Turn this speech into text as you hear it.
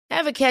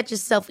Ever catch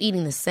yourself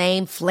eating the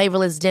same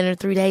flavorless dinner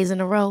 3 days in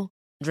a row?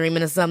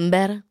 Dreaming of something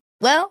better?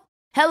 Well,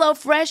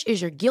 HelloFresh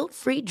is your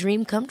guilt-free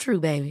dream come true,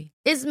 baby.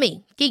 It's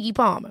me, Keke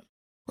Palmer.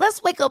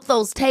 Let's wake up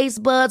those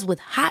taste buds with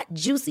hot,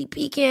 juicy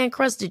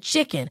pecan-crusted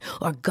chicken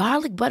or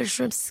garlic butter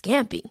shrimp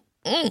scampi.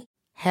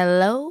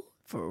 Hello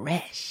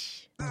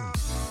Fresh.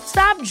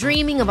 Stop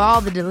dreaming of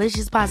all the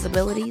delicious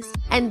possibilities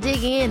and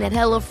dig in at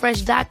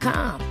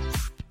HelloFresh.com.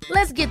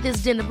 Let's get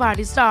this dinner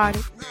party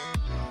started.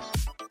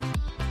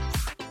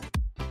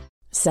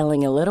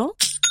 Selling a little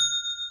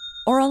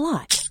or a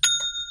lot?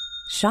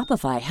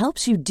 Shopify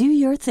helps you do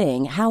your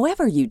thing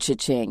however you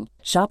cha-ching.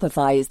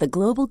 Shopify is the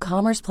global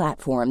commerce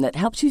platform that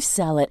helps you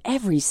sell at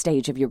every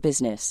stage of your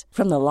business.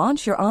 From the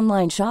launch your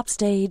online shop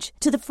stage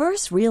to the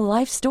first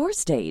real-life store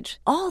stage,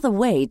 all the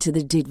way to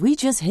the did we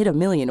just hit a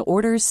million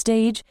orders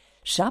stage.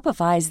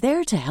 Shopify is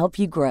there to help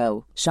you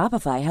grow.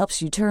 Shopify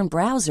helps you turn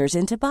browsers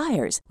into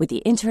buyers with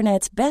the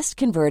internet's best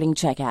converting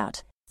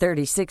checkout.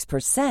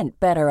 36%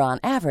 better on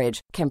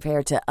average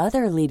compared to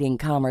other leading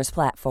commerce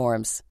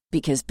platforms.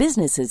 Because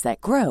businesses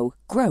that grow,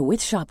 grow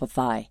with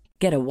Shopify.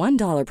 Get a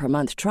 $1 per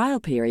month trial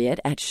period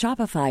at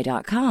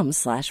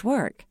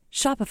shopify.com/work.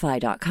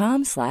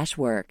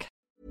 Shopify.com/work.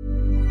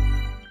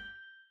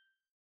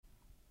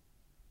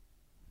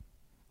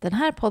 Den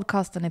här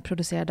podcasten är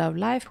producerad av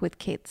Life with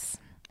Kids.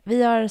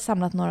 Vi har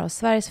samlat några av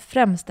Sveriges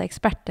främsta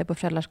experter på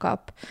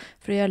föräldraskap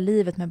för att göra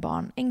livet med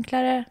barn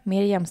enklare,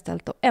 mer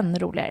jämställt och ännu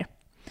roligare.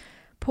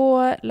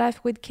 På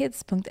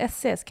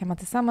lifewithkids.se kan man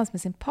tillsammans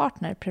med sin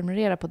partner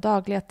prenumerera på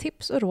dagliga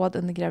tips och råd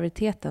under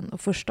graviditeten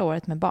och första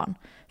året med barn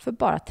för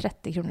bara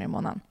 30 kronor i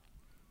månaden.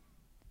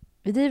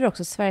 Vi driver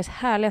också Sveriges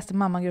härligaste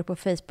mammagrupp på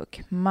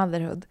Facebook,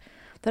 Motherhood,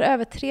 där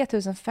över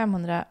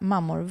 3500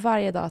 mammor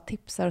varje dag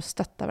tipsar och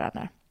stöttar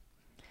varandra.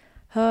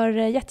 Hör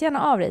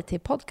jättegärna av dig till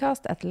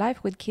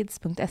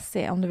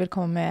podcast@lifewithkids.se om du vill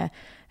komma med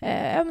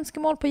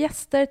önskemål på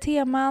gäster,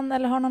 teman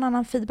eller har någon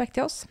annan feedback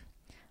till oss.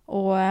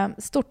 Och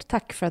stort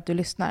tack för att du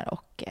lyssnar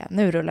och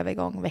nu rullar vi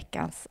igång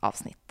veckans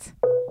avsnitt.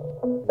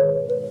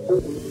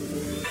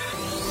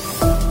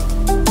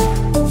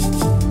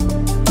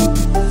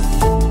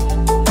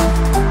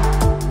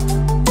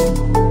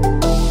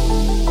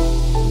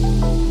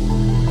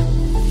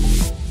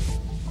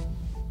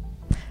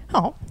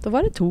 Ja, då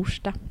var det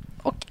torsdag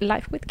och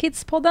Life with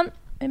Kids-podden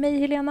med mig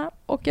Helena.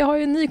 Och jag har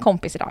ju en ny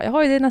kompis idag. Jag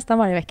har ju det nästan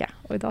varje vecka.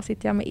 Och idag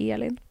sitter jag med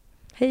Elin.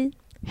 Hej.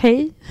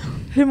 Hej.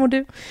 Hur mår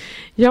du?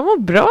 Jag mår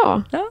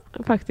bra,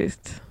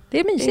 faktiskt. Det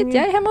är mysigt.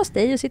 Jag är hemma hos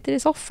dig och sitter i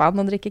soffan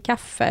och dricker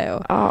kaffe.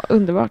 Och, ja,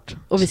 underbart.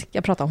 Och vi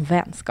ska prata om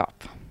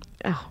vänskap.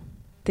 Ja.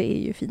 Det är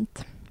ju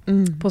fint.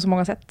 På så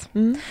många sätt.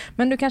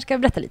 Men du kanske ska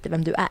berätta lite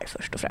vem du är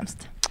först och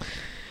främst.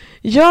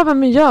 Ja,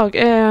 vem är jag?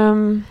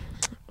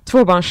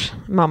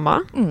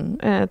 Tvåbarnsmamma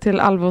till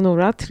Alva och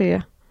Nora,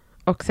 3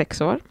 och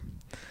 6 år.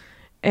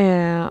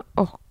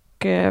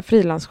 Och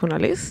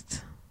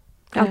frilansjournalist.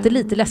 Alltid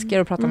lite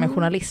läskigare att prata med en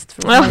journalist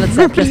för man har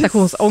lite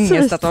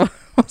prestationsångest att de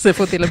måste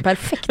få till en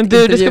perfekt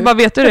intervju. Du ska bara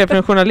veta hur det är för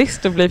en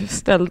journalist att bli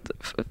ställd,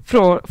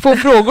 få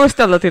frågor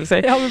ställda till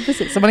sig. Ja, men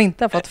precis. Som man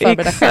inte har fått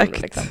förbereda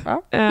själv. Liksom.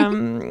 Ja.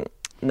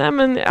 Nej,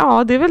 men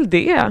ja, det är väl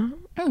det.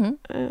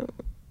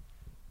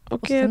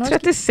 Och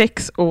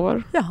 36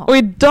 år. Jaha. Och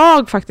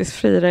idag faktiskt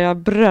firar jag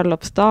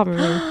bröllopsdag med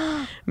min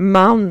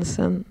man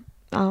sen.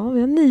 Ja, vi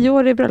har 9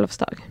 år i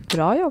bröllopsdag.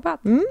 Bra jobbat.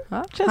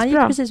 Ja, han gick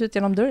precis ut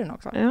genom dörren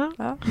också. Ja.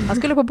 Ja. Han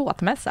skulle på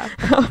båtmässa.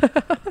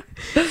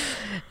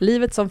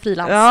 Livet som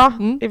frilans. Ja,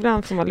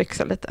 ibland får man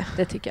lyxa lite.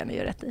 Det tycker jag ni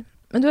gör rätt i.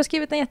 Men du har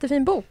skrivit en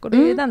jättefin bok och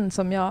det är den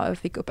som jag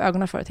fick upp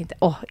ögonen för och tänkte,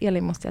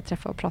 Elin måste jag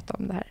träffa och prata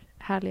om det här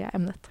härliga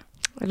ämnet.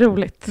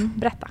 Roligt.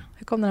 Berätta,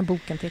 hur kom den här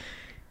boken till?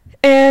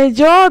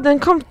 Ja, den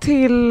kom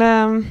till...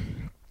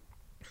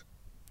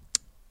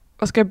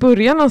 Var ska jag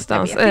börja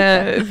någonstans?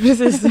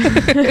 Precis.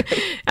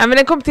 Ja, men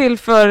den kom till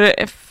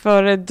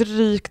för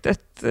drygt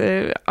ett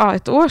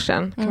år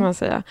sedan kan man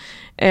säga.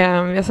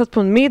 Jag satt på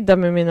en middag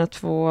med mina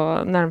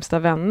 2 närmsta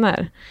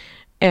vänner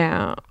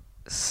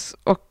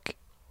och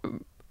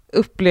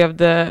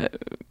upplevde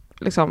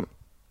liksom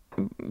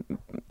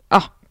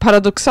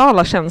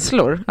paradoxala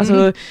känslor.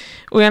 Alltså,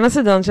 å ena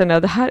sidan kände jag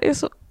att det här är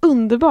så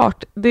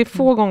underbart. Det är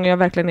få gånger jag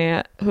verkligen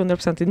är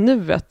 100% i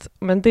nuet.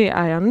 Men det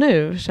är jag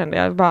nu, kände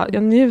jag.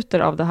 Jag njuter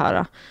av det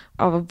här.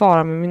 Av att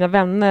vara med mina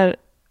vänner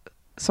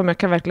som jag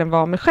kan verkligen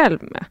vara mig själv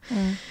med.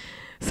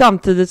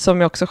 Samtidigt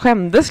som jag också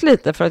skämdes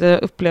lite för att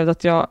jag upplevde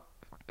att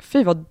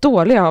fy vad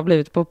dålig jag har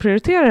blivit på att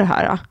prioritera det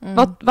här.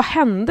 Vad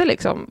hände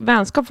liksom?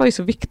 Vänskap var ju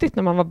så viktigt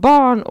när man var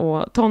barn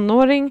och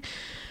tonåring.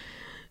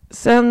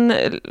 Sen...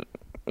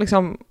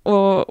 liksom,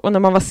 och när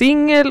man var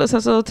singel och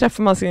sen så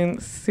träffar man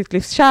sitt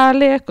livs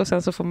kärlek och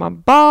sen så får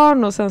man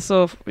barn och sen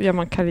så gör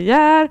man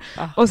karriär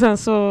och sen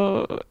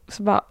så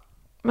bara,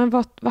 men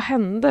vad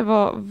hände?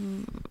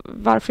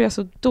 Varför är jag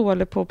så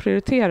dålig på att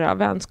prioritera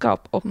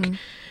vänskap? Och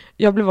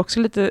jag blev också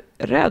lite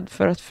rädd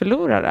för att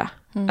förlora det.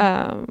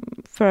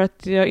 För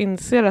att jag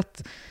inser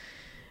att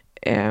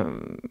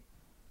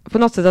på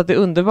något sätt att det är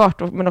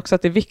underbart, men också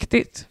att det är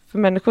viktigt. För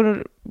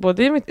människor,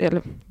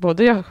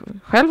 både jag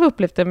själv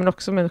upplevt det, men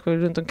också människor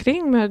runt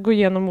omkring med att gå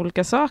igenom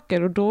olika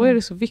saker. Och då är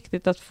det så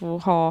viktigt att få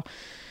ha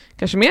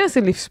kanske mer än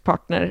sin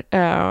livspartner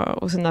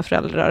och sina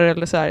föräldrar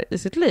eller så här, i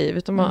sitt liv.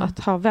 Utan att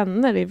ha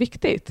vänner är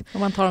viktigt. Och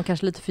man tar dem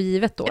kanske lite för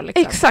givet då?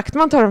 Liksom. Exakt,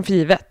 man tar dem för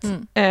givet.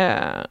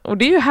 Och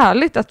det är ju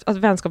härligt att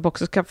vänskap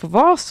också ska få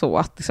vara så.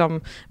 Att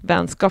liksom,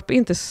 vänskap är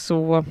inte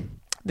så...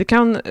 Det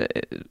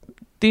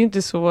är ju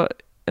inte så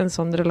en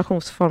sån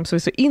relationsform som är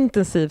så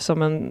intensiv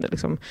som en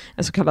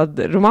så kallad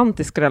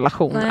romantisk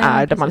relation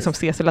där man liksom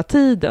ses hela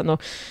tiden.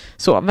 Och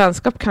så.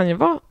 Vänskap kan ju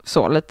vara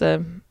så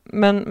lite...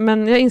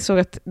 Men jag insåg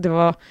att det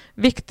var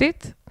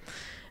viktigt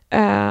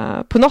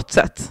på något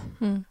sätt.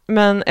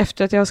 Men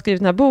efter att jag har skrivit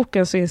den här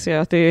boken så inser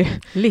jag att det är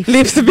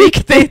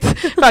livsviktigt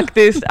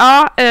faktiskt.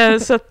 Ja,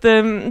 så att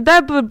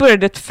där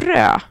började ett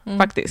frö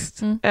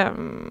faktiskt.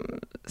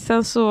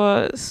 Sen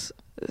så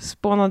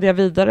spånade jag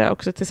vidare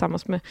också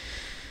tillsammans med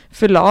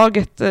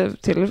förlaget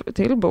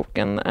till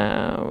boken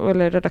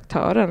eller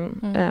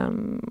redaktören.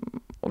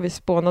 Och vi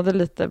spånade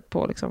lite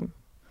på liksom,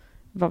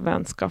 vad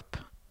vänskap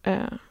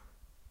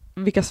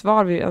vilka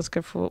svar vi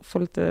önskar få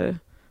lite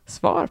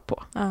svar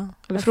på.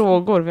 Eller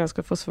frågor vi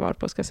önskar få svar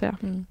på, ska jag säga.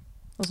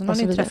 Och så har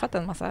ni träffat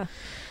en massa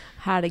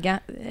härliga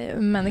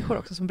människor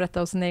också som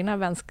berättar om sina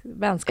egna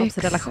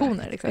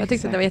vänskapsrelationer. Liksom. Jag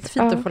tyckte det var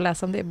jättefint att få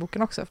läsa om det i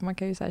boken också. För man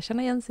kan ju så här,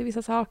 känna igen sig i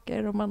vissa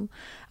saker. Och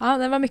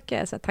det var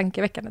mycket så här,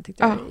 tankeväckande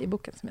tyckte jag i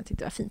boken som jag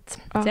tyckte var fint.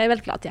 Så jag är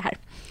väldigt glad att jag är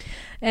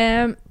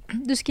här.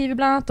 Du skriver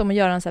bland annat om att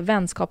göra en så här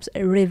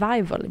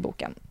vänskapsrevival i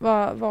boken.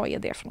 Vad är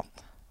det för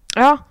något?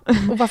 Ja.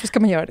 Och varför ska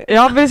man göra det?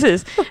 Ja,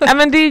 precis.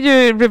 Men det är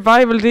ju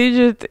revival, det är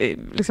ju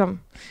liksom,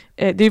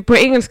 det är på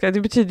engelska,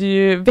 det betyder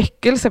ju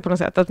väckelse på något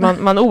sätt, att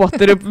man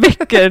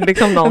återuppväcker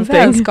liksom någonting.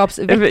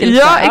 Vänskapsväckelse.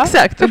 Ja,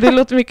 exakt. Och det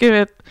låter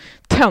mycket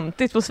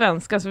töntigt på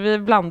svenska, så vi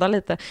blandar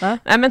lite.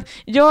 Nej, men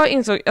jag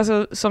insåg,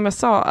 alltså, som jag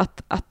sa,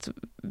 att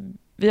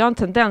vi har en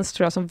tendens,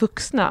 tror jag, som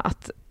vuxna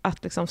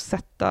att liksom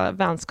sätta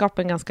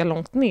vänskapen ganska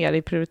långt ner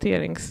i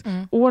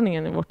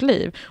prioriteringsordningen i vårt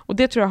liv. Och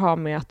det tror jag har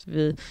med att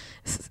vi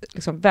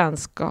liksom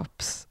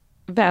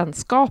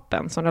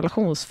vänskapen som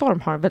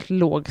relationsform har en väldigt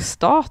låg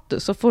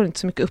status och får inte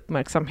så mycket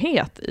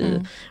uppmärksamhet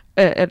i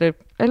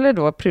eller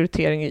då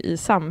prioritering i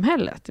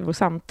samhället, i vår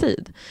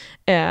samtid.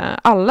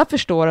 Alla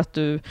förstår att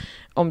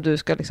om du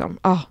ska liksom,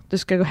 du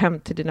ska gå hem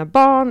till dina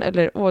barn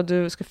eller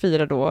du ska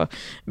fira då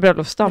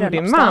bröllopsdag med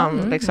din man.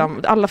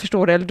 Liksom. Alla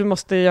förstår det, eller du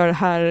måste göra det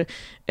här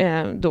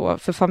då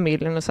för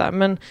familjen och så här.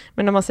 Men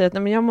när man säger att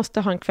nej, men jag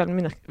måste ha en kväll med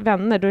mina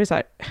vänner, då är det så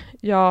här,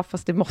 ja,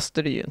 fast det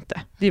måste du ju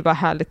inte. Det är bara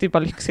härligt, det är bara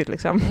lyxigt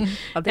liksom.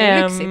 Ja, det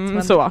är lyxigt.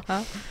 Men, så.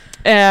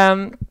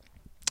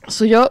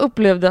 Så jag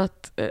upplevde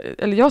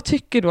eller jag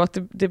tycker då att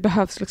det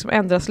behövs liksom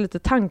ändras lite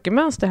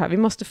tankemönster här. Vi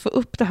måste få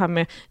upp det här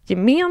med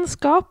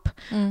gemenskap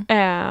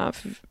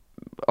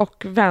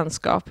och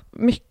vänskap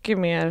mycket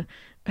mer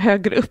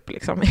högre upp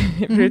liksom,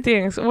 i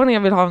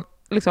prioriteringsordningen. Jag vill ha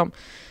liksom,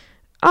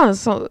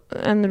 alltså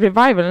en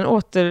revival, en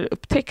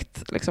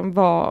återupptäckt liksom,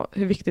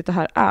 hur viktigt det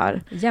här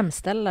är.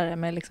 Jämställare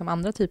med liksom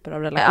andra typer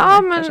av relationer.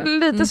 Ja, men kanske.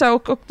 Lite så.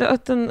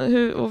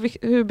 Och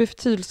hur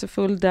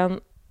betydelsefull den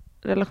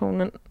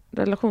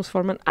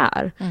relationsformen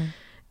är.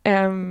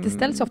 Det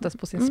ställs oftast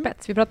på sin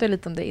spets. Vi pratade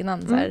lite om det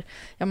innan. Så här,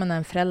 när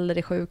en förälder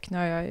är sjuk. Nu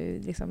har jag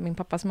liksom, min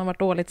pappa som har varit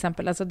dålig till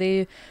exempel. Alltså det är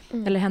ju,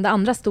 eller händer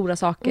andra stora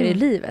saker i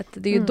livet.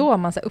 Det är ju då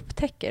man så här,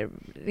 upptäcker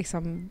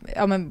liksom,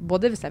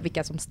 både så här,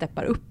 vilka som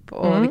steppar upp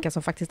och vilka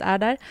som faktiskt är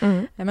där.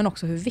 Men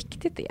också hur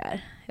viktigt det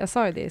är. Jag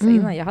sa ju det så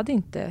innan. Jag hade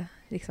inte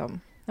liksom...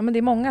 men det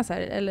är många, så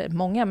här, eller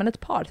många, men ett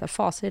par så här,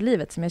 faser i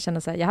livet som jag känner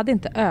så här, jag hade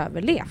inte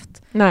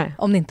överlevt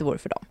om det inte vore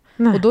för dem.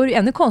 Nej. Och då är det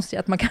ännu konstigt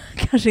att man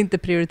kanske inte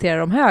prioriterar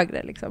dem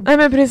högre. Liksom, nej,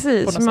 men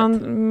precis.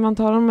 Man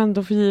tar dem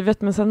ändå för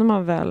givet, men sen när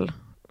man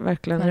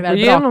verkligen när det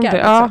väl brakar,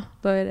 liksom,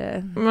 då är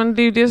det... Men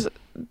det är ju det...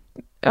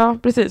 Ja,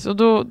 precis. Och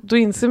då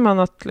inser man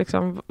att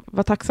liksom,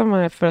 vad tacksam man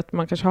är för att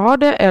man kanske har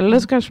det. Eller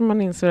så kanske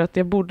man inser att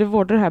jag borde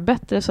vårda det här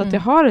bättre så att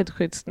jag har ett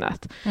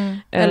skyddsnät.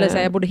 Eller så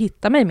jag borde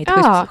hitta mig mitt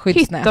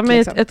skyddsnät. Hitta mig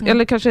liksom.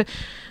 Eller kanske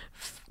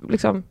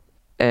liksom,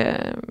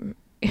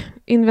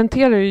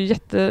 inventera ju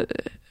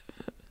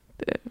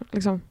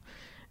liksom,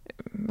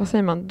 vad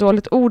säger man?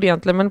 Dåligt ord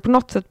egentligen. Men på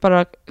något sätt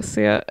bara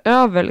se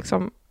över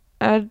liksom,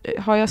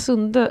 har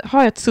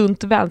jag ett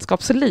sunt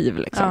vänskapsliv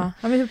liksom?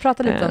 Ja, vi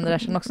pratar lite om det där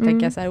sen också,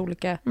 tänker jag, så här,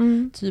 olika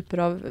typer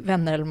av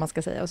vänner eller vad man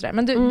ska säga och så där.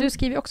 Men du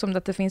skriver också om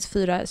att det finns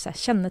 4 så här,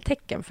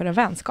 kännetecken för en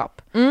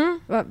vänskap.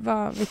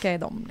 Vilka är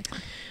de liksom?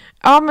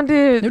 Ja, men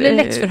nu blir det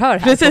läxförhör här.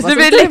 Precis, nu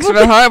blir det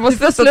läxförhör. Jag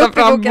måste nästan ta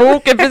fram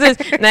boken.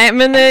 Precis. Nej,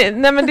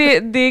 men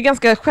det är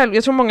ganska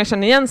jag tror många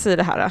känner igen sig i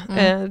det här.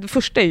 Det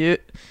första är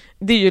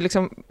ju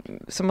liksom,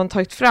 som man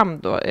tagit fram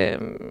då,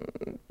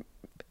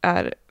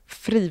 är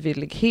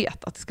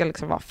frivillighet. Att det ska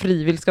liksom vara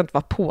frivilligt, det ska inte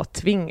vara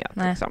påtvingat.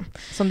 Liksom.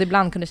 Som det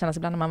ibland kunde kännas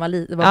ibland när man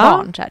var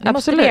barn. Så här. Du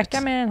måste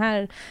leka med den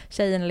här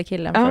tjejen eller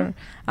killen.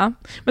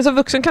 Men som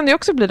vuxen kan det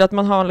också bli att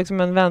man har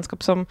liksom en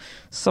vänskap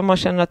som man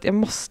känner att jag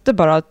måste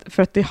bara,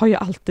 för att vi har ju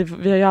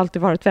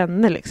alltid varit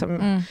vänner.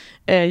 Liksom.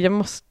 Jag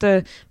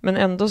måste, men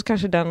ändå så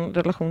kanske den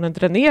relationen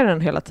dränerar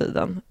den hela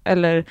tiden.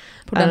 Eller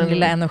på den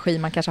lilla energi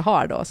man kanske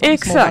har då som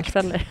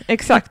småbarnsförälder.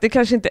 Exakt, det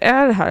kanske inte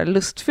är det här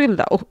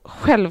lustfyllda. Och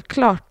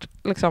självklart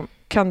liksom,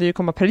 kan det ju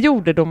komma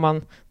perioder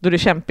då det är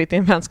kämpigt i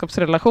en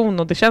vänskapsrelation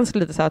och det känns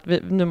lite så här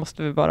att nu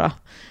måste vi bara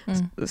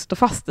stå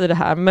fast i det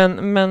här.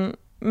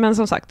 Men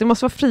som sagt, det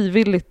måste vara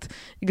frivilligt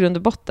i grund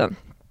och botten.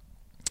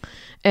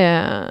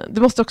 Det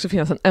måste också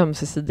finnas en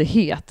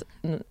ömsesidighet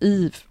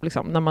i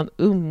liksom, när man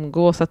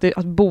umgås, att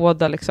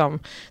båda liksom,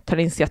 tar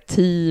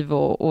initiativ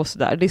och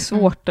sådär. Det är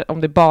svårt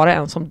om det är bara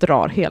en som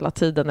drar hela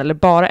tiden eller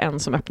bara en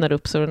som öppnar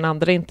upp så den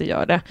andra inte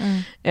gör det.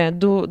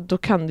 Då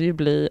kan det ju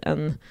bli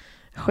en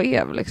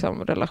skev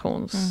liksom,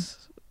 relation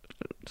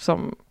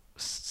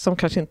som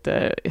kanske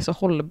inte är så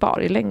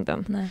hållbar i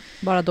längden. Nej,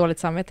 bara dåligt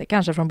samvete,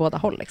 kanske från båda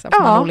håll. Liksom. Ja,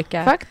 man har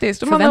olika faktiskt.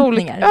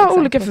 förväntningar.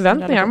 Olika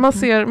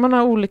förväntningar. Man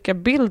har olika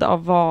bild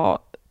av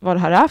vad det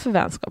här är för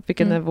vänskap,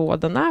 vilken nivå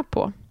den är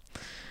på.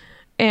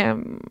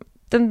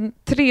 Den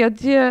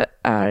tredje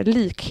är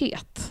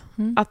likhet.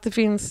 Att det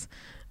finns,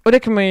 och det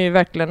kan man ju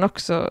verkligen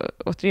också,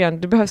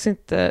 återigen, det behövs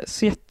inte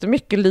så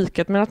jättemycket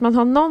likhet, men att man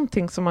har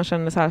någonting som man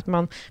känner så här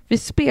att vi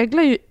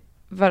speglar ju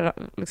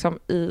liksom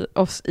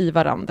oss i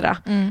varandra.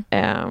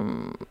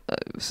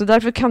 Så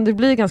därför kan det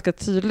bli ganska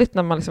tydligt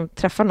när man liksom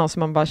träffar någon som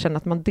man bara känner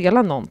att man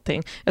delar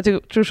någonting.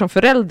 Jag tror som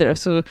förälder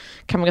så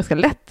kan man ganska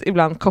lätt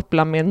ibland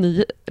koppla med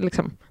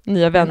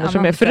nya vänner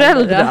som är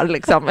föräldrar.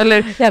 Liksom.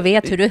 Eller, jag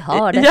vet hur du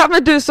har det. Ja,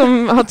 men du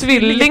som har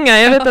tvillingar.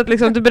 Jag vet att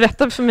liksom, du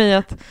berättade för mig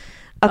att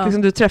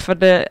liksom, du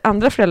träffade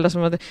andra föräldrar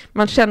som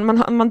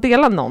man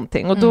delar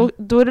någonting. Och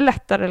då är det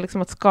lättare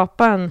liksom, att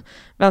skapa en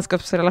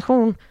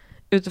vänskapsrelation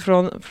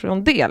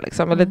utifrån det,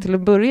 liksom, eller till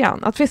en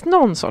början. Att det finns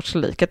någon sorts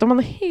likhet. Om man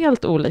är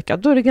helt olika,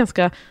 då är det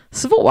ganska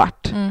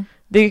svårt.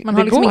 Man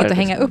har liksom inget att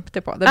hänga upp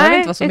det på. Det behöver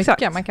inte vara så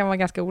mycket. Man kan vara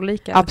ganska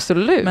olika.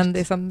 Absolut. Men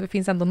det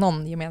finns ändå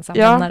någon gemensam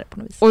vänner på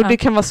något vis. Och det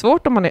kan vara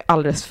svårt om man är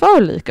alldeles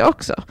för lika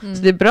också.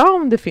 Så det är bra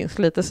om det finns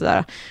lite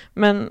sådär.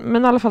 Men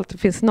i alla fall att det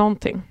finns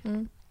någonting.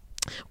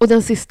 Och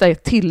den sista är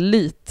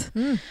tillit.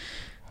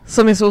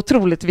 Som är så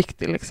otroligt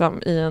viktig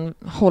liksom, i en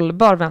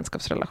hållbar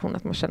vänskapsrelation.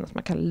 Att man känner att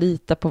man kan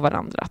lita på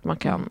varandra. Att man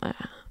kan,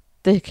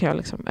 det kan jag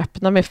liksom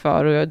öppna mig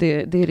för. Och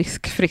det är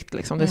riskfritt.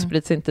 Liksom. Det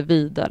sprids inte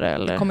vidare.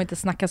 Eller... Det kommer inte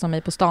snackas om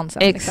mig på stan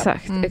sen.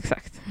 Exakt,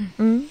 exakt.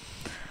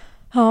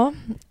 Ja,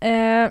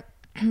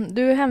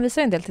 du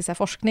hänvisar en del till så här,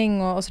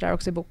 forskning och sådär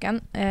också i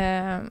boken.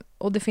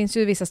 Och det finns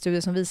ju vissa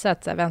studier som visar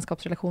att så här,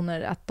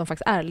 vänskapsrelationer att de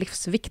faktiskt är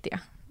livsviktiga.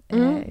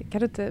 Kan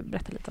du inte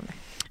berätta lite om det?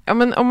 Ja,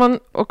 men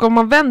om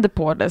man vänder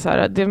på det så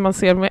här, det man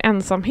ser med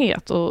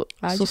ensamhet och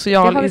social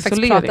isolering. Det har vi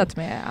faktiskt pratat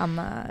med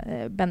Anna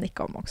Bennick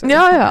om också.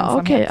 Ja,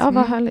 okej. Ja,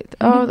 vad härligt.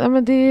 Ja,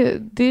 men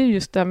det är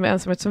just det med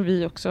ensamhet som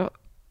vi också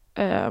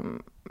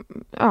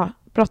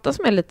brottas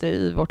med lite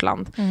i vårt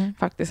land.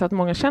 Faktiskt, att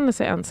många känner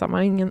sig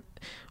ensamma.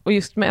 Och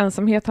just med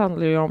ensamhet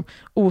handlar det ju om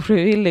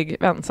ofrivillig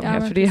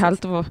ensamhet. För det är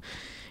helt att vara,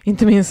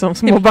 inte minst som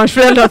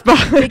småbarnsföräldrar.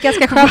 Det är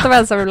ganska skönt att vara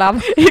ensam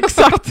ibland.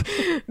 Exakt.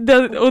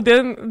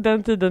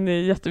 Den tiden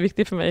är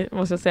jätteviktig för mig,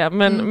 måste jag säga.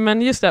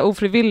 Men just det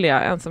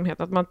ofrivilliga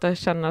ensamhet, att man inte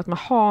känner att man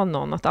har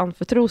någon att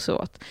anförtro sig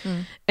åt.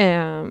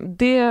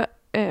 Det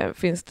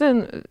finns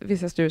det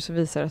vissa studier som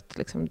visar att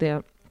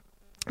liksom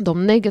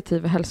de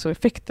negativa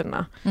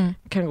hälsoeffekterna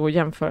kan gå att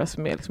jämföras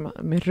med, liksom,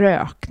 med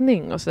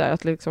rökning och sådär.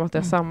 Att, liksom, att det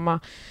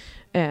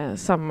är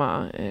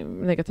samma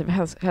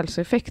negativa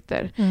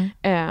hälsoeffekter.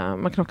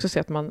 Man kan också se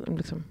att man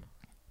liksom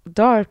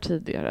dör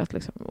tidigare. Att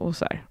liksom, och,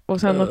 så här.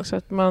 Och sen också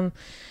att man...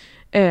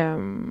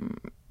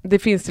 det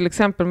finns till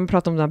exempel, man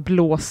pratar om de här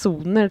blå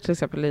zoner till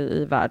exempel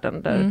i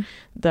världen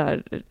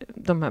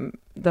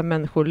där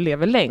människor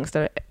lever längst,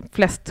 där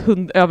flest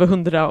över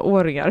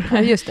 100-åringar. Ja,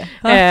 just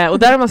det. Och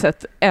där har man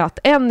sett att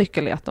en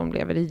nyckel är att de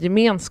lever i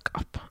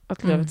gemenskap.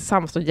 Att leva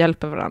tillsammans och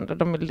hjälper varandra.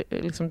 De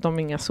är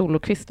inga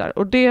solokvistar.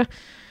 Och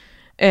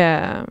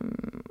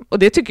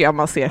det tycker jag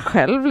man ser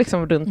själv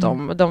liksom, runt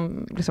om.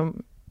 De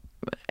liksom,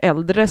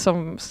 äldre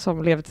som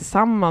lever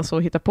tillsammans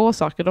och hittar på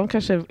saker, de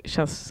kanske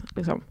känns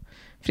liksom,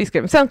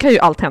 friskare. Men sen kan ju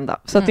allt hända.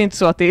 Så att det är inte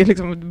så att det är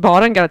liksom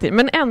bara en garanti.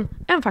 Men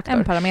en faktor.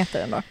 En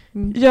parameter ändå.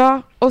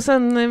 Ja, och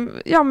sen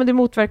men det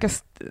motverkar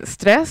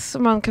stress.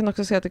 Och man kan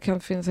också säga att det kan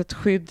finnas ett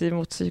skydd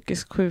mot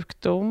psykisk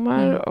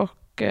sjukdomar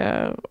och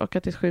att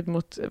det är ett skydd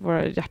mot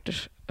våra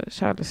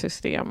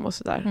hjärt-kärlsystem och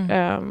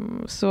sådär.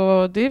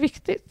 Så det är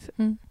viktigt.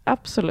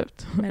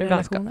 Absolut. Med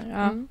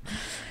relationer.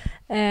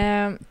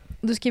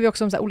 Du skriver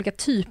också om så här, olika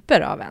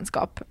typer av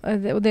vänskap.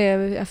 Och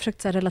jag har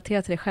försökt så här,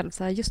 relatera till det själv.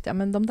 Så här, just det,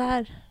 men de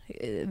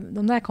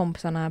där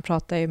kompisarna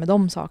pratar ju med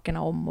de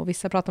sakerna om. Och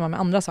vissa pratar man med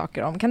andra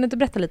saker om. Kan du inte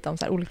berätta lite om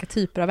så här, olika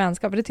typer av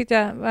vänskap? För det tyckte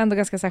jag var ändå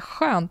ganska så här,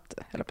 skönt.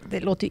 Det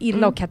låter ju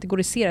illa att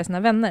kategorisera sina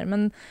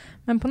vänner.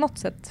 Men på något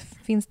sätt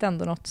finns det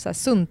ändå något så här,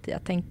 sunt i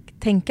att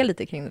tänka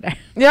lite kring det där.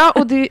 Ja,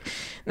 och det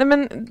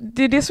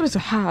är det som är så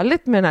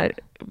härligt med den här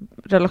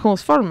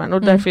relationsformen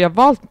och därför jag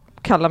valt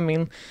att kalla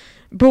min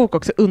bok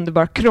också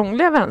underbar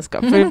krångliga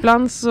vänskap. För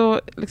ibland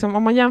så, liksom,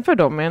 om man jämför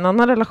dem med en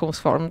annan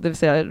relationsform, det vill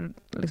säga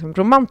liksom,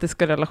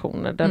 romantiska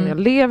relationer, den jag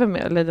lever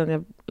med, eller den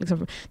jag,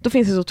 liksom, då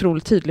finns det så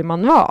otroligt tydlig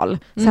manual.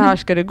 Så här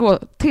ska det gå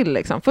till.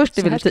 Liksom. Först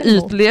är vi lite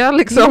ytliga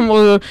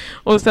liksom,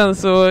 och sen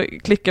så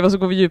klickar vi och så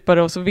går vi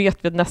djupare och så vet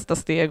vi nästa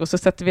steg och så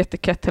sätter vi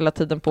etikett hela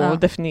tiden på och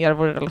definierar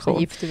vår relation.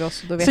 Så gifter vi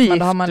oss och då vet man,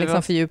 då har man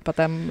liksom fördjupat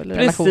den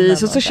relationen.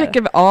 Precis, och så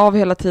checkar vi av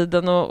hela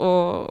tiden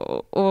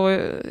och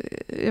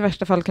i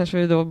värsta fall kanske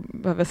vi då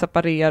behöver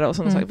separera och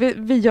sådana saker.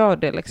 Vi gör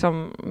det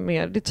liksom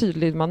med det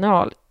tydlig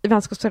manual. I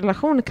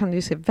vänskapsrelationer kan det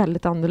ju se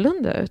väldigt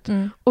annorlunda ut.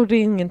 Och det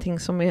är ingenting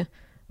som är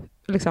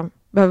liksom,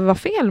 behöver vara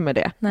fel med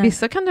det. Nej.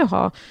 Vissa kan ju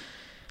ha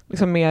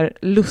liksom mer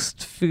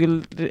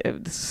lustfylld,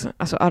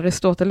 alltså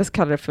Aristoteles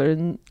kallar det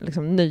för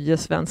liksom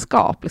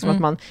nöjesvänskap, liksom att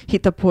man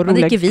hittar på roliga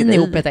grejer. Man dricker vin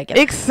ihop helt enkelt.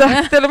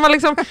 Exakt, eller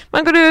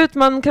man går ut,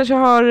 man kanske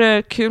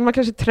har kul, man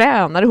kanske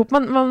tränar ihop,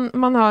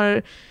 man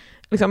har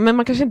liksom, men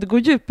man kanske inte går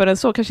djupare än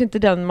så, kanske inte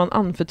den man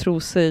anförtror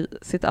sig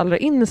sitt allra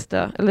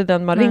innersta, eller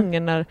den man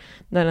ringer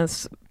när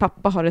ens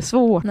pappa har det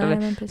svårt. Nej,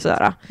 eller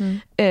sådär.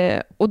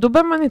 Och då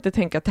bör man inte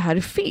tänka att det här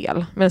är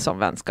fel med en sån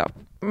vänskap.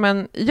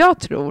 Men jag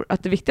tror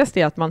att det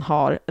viktigaste är att man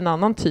har en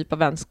annan typ av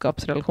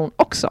vänskapsrelation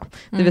också.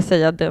 Det vill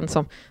säga den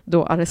som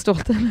då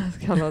Aristoteles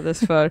kallades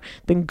för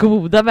den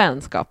goda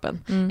vänskapen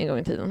en gång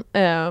i tiden.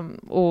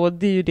 Och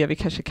det är ju det vi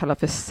kanske kallar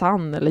för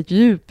sann eller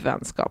djup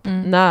vänskap,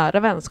 nära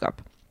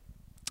vänskap.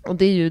 Och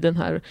det är ju den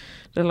här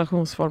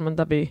relationsformen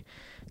där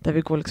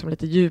vi går liksom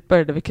lite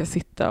djupare, där vi kan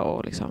sitta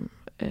och liksom,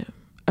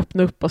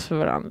 öppna upp oss för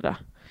varandra.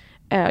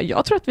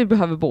 Jag tror att vi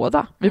behöver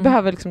båda. Vi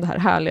behöver liksom det här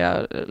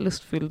härliga,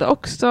 lustfyllda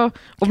också.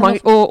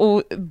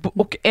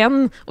 Och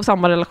en och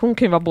samma relation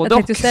kan ju vara både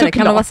och. Det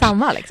kan vara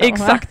samma liksom.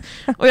 Exakt.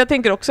 Och jag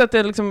tänker också att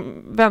det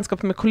liksom,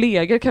 vänskap med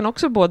kollegor kan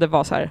också både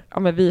vara så här, ja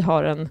men vi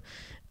har en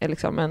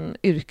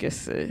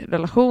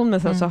yrkesrelation,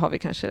 men sen så har vi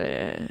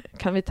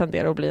kan vi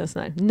tendera att bli en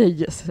sån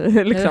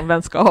här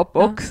vänskap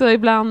också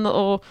ibland,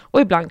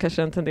 och ibland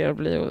kanske den tenderar att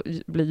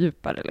bli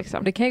djupare.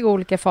 Liksom. Det kan ju gå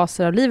olika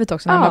faser av livet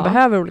också när man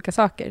behöver olika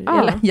saker.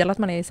 Gäller att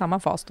man är i samma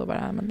fas då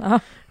bara. Men,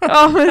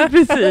 men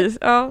precis.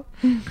 Ja.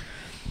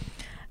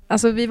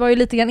 Alltså, vi var ju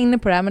lite grann inne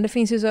på det här, men det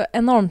finns ju så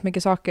enormt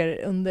mycket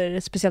saker under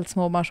speciellt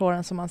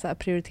småbarnsåren som man så här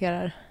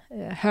prioriterar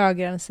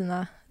högre än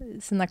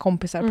sina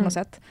kompisar på något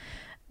sätt.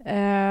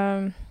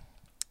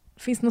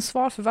 Finns det något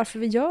svar för varför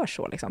vi gör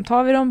så? Liksom?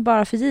 Tar vi dem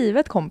bara för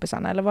givet,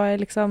 kompisarna? Eller vad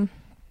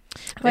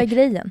är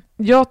grejen?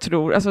 Jag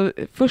tror, alltså,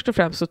 först och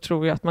främst så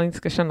tror jag att man inte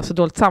ska känna så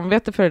dåligt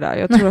samvete för det där.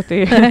 Jag tror att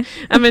det är,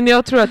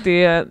 jag tror att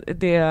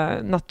det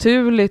är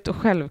naturligt och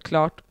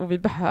självklart, och vi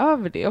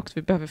behöver det också.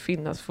 Vi behöver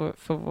finnas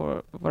för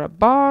våra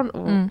barn,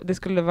 och det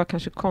skulle vara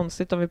kanske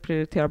konstigt om vi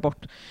prioriterar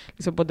bort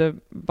liksom, både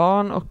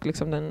barn och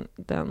liksom,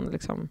 den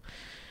liksom,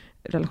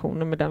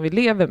 relationen med den vi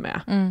lever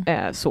med.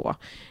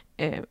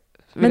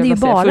 Men det är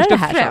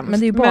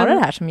ju bara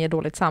det här som ger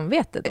dåligt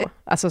samvete då.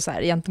 Alltså så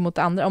här, gentemot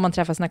andra, om man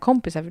träffar sina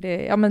kompisar. För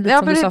det,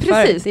 som du sa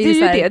precis.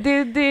 Förut, det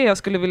är det jag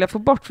skulle vilja få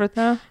bort.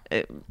 För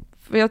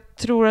jag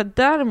tror att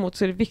däremot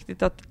så är det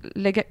viktigt att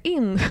lägga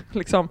in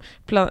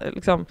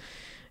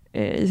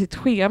i sitt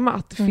schema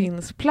att det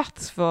finns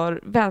plats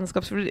för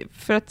vänskap.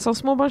 För att som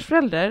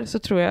småbarnsförälder så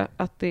tror jag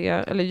att det är,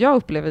 eller jag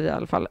upplever det i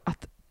alla fall,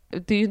 att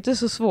det är ju inte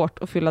så svårt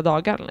att fylla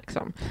dagar.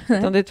 Liksom.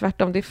 Utan det är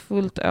tvärtom, det är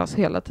fullt ös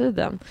hela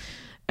tiden.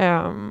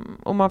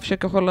 Om man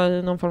försöker hålla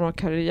i någon form av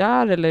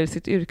karriär eller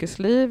sitt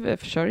yrkesliv,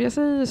 försörja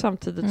sig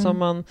samtidigt som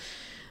man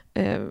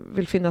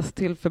vill finnas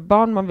till för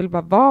barn, man vill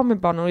bara vara med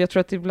barnen, och jag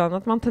tror att ibland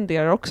att man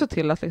tenderar också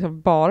till att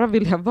liksom bara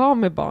vilja vara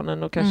med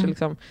barnen, och kanske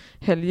liksom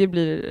helger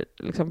blir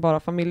liksom bara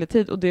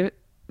familjetid, och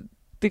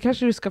det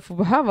kanske du ska få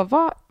behöva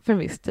vara för en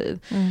viss tid.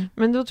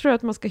 Men då tror jag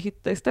att man ska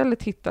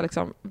istället hitta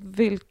liksom,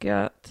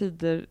 vilka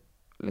tider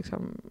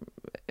liksom,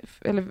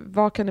 eller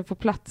vad kan det få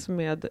plats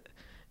med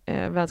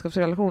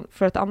vänskapsrelation,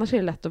 för att annars är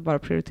det lätt att bara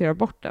prioritera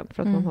bort den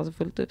för att man har så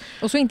fullt ut.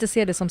 Och så inte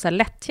se det som så här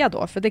lättja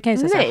då, för det kan ju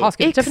säga såhär,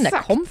 ska du träffa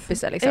dina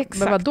kompisar liksom?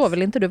 Men vadå,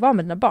 vill inte du vara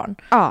med dina barn?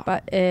 Bara,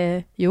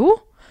 jo,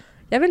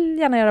 jag vill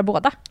gärna göra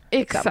båda.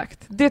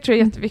 Exakt, det tror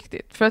jag är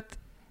jätteviktigt, för att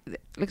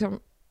liksom,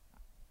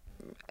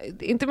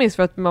 inte minst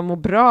för att man mår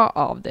bra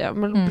av det,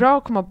 men bra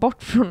att komma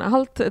bort från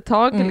allt ett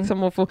tag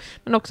liksom,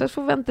 men också att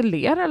få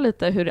ventilera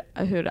lite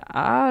hur det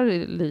är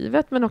i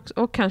livet, men också,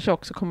 och kanske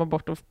också komma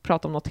bort och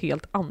prata om något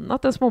helt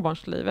annat än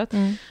småbarnslivet,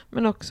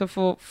 men också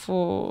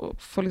få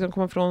liksom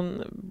komma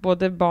från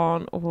både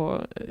barn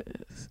och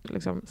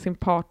liksom sin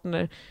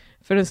partner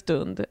för en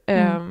stund,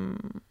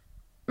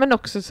 men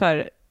också så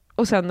här,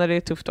 och sen när det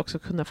är tufft också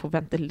kunna få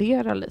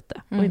ventilera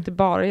lite och inte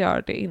bara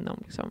göra det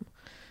inom liksom,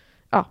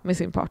 med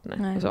sin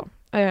partner och så.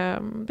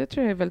 Det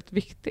tror jag är väldigt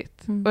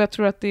viktigt. Och jag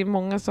tror att det är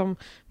många som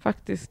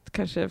faktiskt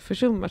kanske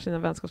försummar sina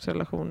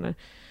vänskapsrelationer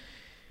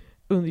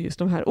under just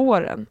de här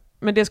åren.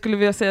 Men det jag skulle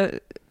vilja säga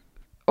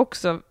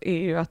också är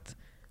ju att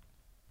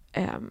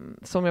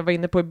som jag var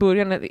inne på i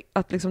början,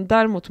 att liksom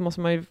däremot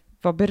måste man ju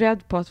vara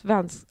beredd på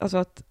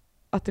att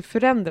att det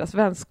förändras.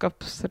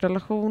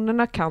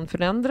 Vänskapsrelationerna kan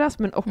förändras,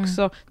 men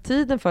också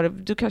tiden för det.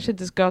 Du kanske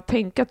inte ska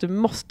tänka att du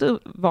måste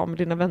vara med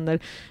dina vänner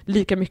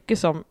lika mycket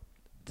som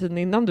tiden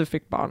innan du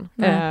fick barn.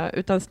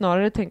 Utan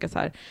snarare tänka så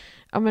här,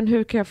 ja, men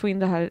hur kan jag få in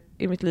det här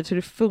i mitt liv så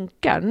det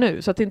funkar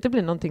nu? Så att det inte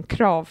blir någonting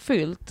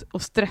kravfyllt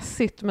och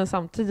stressigt, men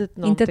samtidigt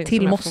någonting inte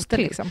till som måste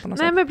liksom på något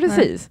Nej, sätt. men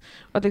precis.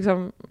 Att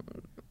liksom,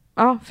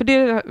 ja, för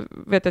det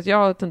vet jag att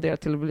jag tenderar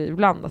till att bli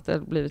ibland, att det har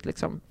blivit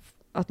liksom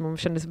att man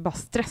känner sig bara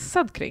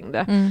stressad kring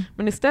det.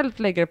 Men istället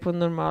lägga det på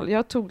normal.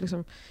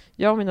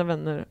 Jag och mina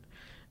vänner,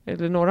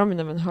 eller några av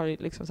mina vänner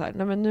har liksom så här,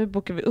 nej men nu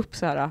bokar vi upp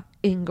så här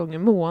en gång i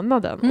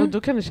månaden. Och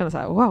då kan det kännas så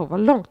här, wow, vad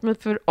långt. Men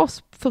för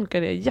oss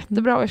funkar det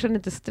jättebra. Och jag känner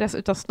inte stress,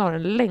 utan snarare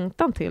en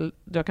längtan till.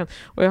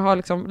 Och jag har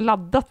liksom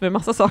laddat med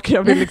massa saker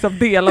jag vill liksom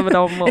dela med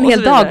dem. Och, en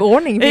hel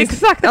dagordning.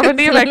 Exakt, ja, men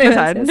det är verkligen så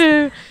här,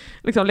 nu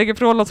liksom lägger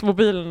från oss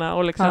mobilerna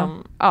och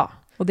liksom,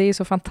 Och det är ju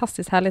så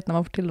fantastiskt härligt när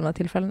man får till de här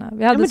tillfällena.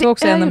 Vi hade så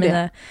också en av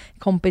mina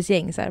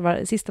kompisgäng. Så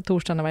här, sista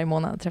torsdagen varje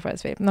månad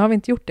träffades vi. Nu har vi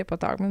inte gjort det på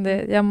ett tag,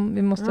 men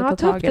vi måste ta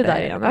tag i det där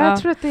igen. Jag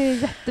tror att det är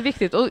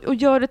jätteviktigt. Och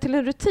gör det till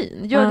en rutin.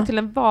 Gör det till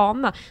en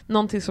vana.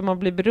 Någonting som man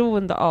blir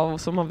beroende av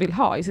och som man vill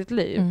ha i sitt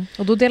liv.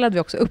 Och då delade vi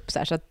också upp så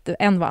att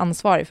en var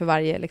ansvarig för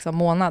varje liksom,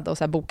 månad och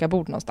så här, boka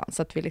bord någonstans.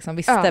 Så att vi liksom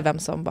visste vem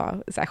som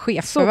var så här,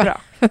 chef för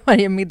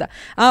varje middag.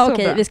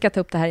 Okej, vi ska ta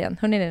upp det här igen.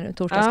 Hörrni nu,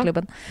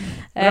 torsdagsklubben.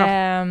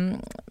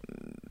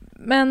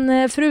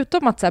 Men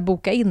förutom att så här,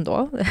 boka in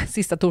då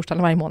sista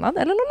torsdagen varje månad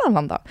eller någon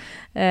annan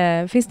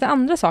dag, finns det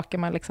andra saker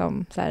man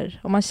liksom så här,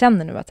 om man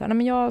känner nu att så här, nej,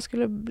 men jag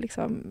skulle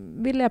liksom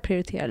vilja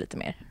prioritera lite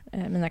mer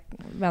mina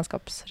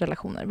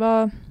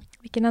vänskapsrelationer.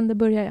 Vilken ände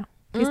börjar jag?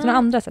 Finns det några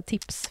andra så här,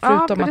 tips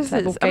förutom att så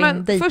här, boka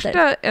in dejter?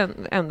 Första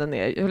änden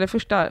är, eller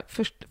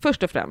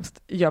först och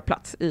främst, gör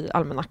plats i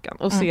almanackan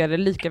och se det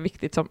lika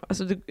viktigt som,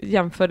 alltså du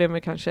jämför det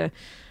med kanske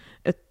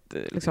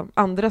liksom,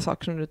 andra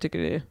saker som du tycker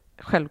är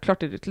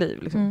självklart i ditt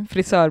liv. Liksom.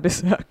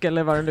 Frisörbesök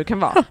eller vad det nu kan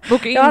vara.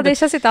 Det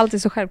känns inte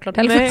alltid så självklart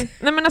heller.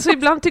 Nej, men alltså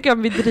ibland tycker jag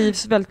att vi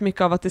drivs väldigt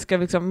mycket av att det ska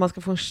liksom, man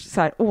ska få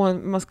så här,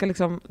 man ska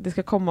liksom, det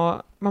ska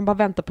komma, man bara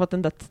väntar på att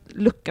den där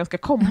luckan ska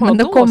komma. Men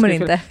den kommer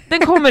inte. Den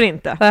kommer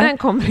inte. Den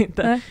kommer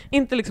inte.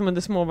 Inte liksom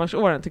under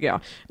småbarnsåren tycker jag.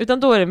 Utan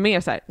då är det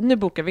mer så här, nu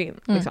bokar vi in.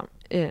 Liksom.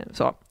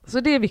 Så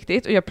det är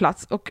viktigt att göra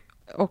plats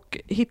och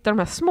hitta de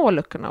här små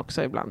luckorna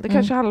också ibland. Det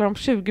kanske handlar om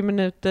 20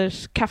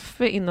 minuters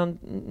kaffe innan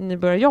ni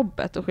börjar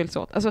jobbet och skiljs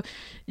åt. Alltså,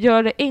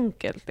 gör det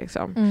enkelt.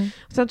 Liksom.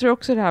 Sen tror jag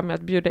också det här med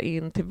att bjuda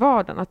in till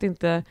vardagen.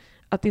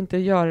 Att inte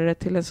göra det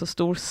till en så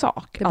stor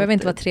sak. Det behöver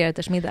inte vara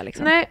 3-rättersmiddag.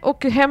 Liksom. Nej,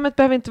 och hemmet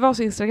behöver inte vara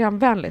så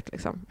Instagramvänligt.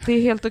 Liksom. Det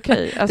är helt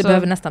okej. Alltså, det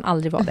behöver nästan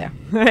aldrig vara det.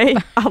 Nej,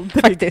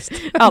 aldrig. Faktiskt.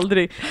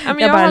 Aldrig.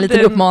 Jag bara en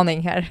liten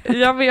uppmaning här.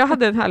 Jag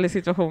hade en härlig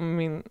situation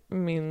med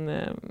min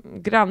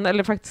granne,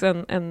 eller faktiskt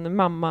en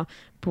mamma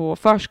på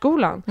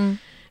förskolan.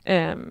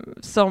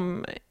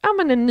 Som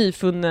en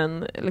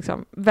nyfunnen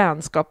liksom,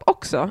 vänskap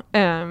också.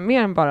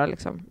 Mer än bara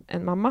liksom,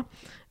 en mamma.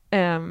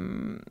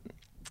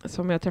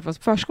 Som jag träffade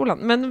på förskolan.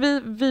 Men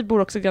vi bor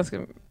också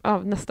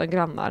nästan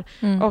grannar.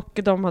 Och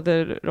de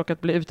hade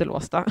råkat bli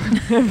utelåsta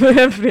för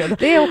en fredag.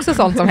 Det är också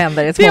sånt som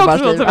händer i ett småbarnsliv.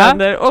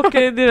 Det är också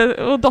sånt som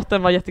händer. Och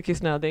dottern var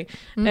jättekissnödig.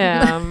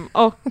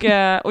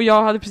 Och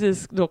jag hade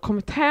precis då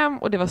kommit hem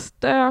och det var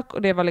stök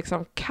och det var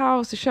liksom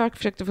kaos i köket.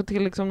 Försökte få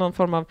till liksom någon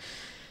form av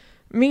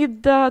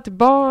middag till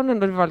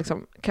barnen och det var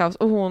liksom kaos.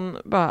 Och hon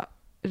bara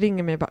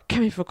ringer mig och bara,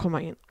 kan vi få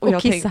komma in?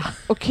 Och kissa.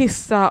 Och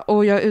kissa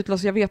och jag är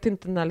utlåst. Jag vet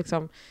inte när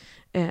liksom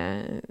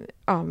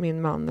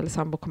min man eller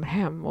sambo kommer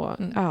hem och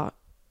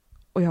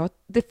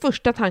det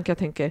första tanken jag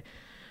tänker,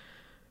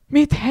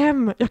 mitt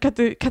hem, jag kan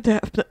inte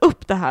öppna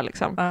upp det här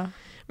liksom.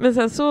 Men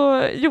sen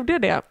så gjorde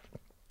jag det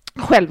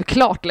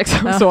självklart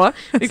liksom så.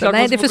 Det är klart,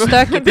 nej, det är för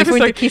stökigt, du får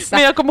inte kissa.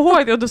 Men jag kommer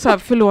ihåg det och då sa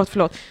jag förlåt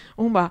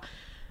och hon bara,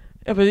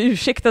 jag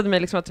ursäktade mig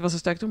liksom att det var så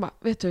stökigt. Hon bara,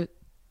 vet du,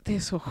 det är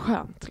så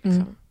skönt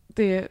liksom.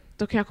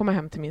 Då kan jag komma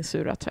hem till min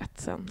sura tvätt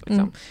sen.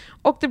 Liksom.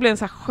 Och det blev en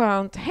så här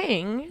skönt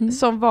häng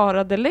som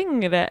varade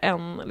längre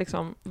än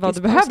liksom, vad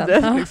du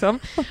behövde. Liksom.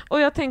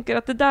 Och jag tänker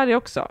att det där är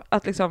också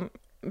att liksom,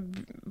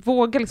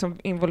 våga liksom,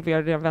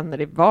 involvera dina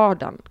vänner i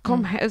vardagen.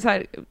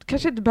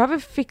 Kanske inte behöver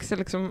fixa,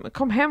 liksom,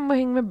 kom hem och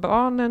häng med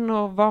barnen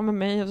och var med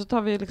mig och så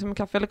tar vi liksom, en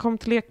kaffe eller kom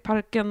till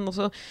lekparken och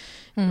så.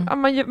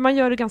 Man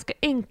gör det ganska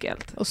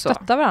enkelt. Och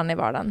stötta varandra i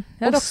vardagen.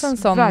 Jag hade också en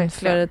sån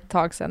för ett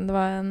tag sedan. Det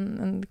var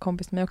en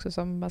kompis med mig också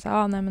som bara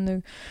sa,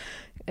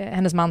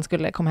 hennes man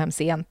skulle komma hem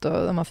sent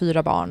och de har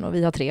 4 barn och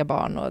vi har 3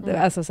 barn och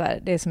det, alltså så här,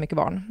 det är så mycket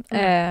barn.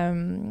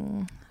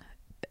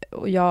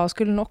 Och jag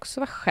skulle nog också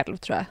vara själv,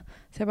 tror jag.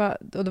 Så jag bara,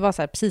 och det var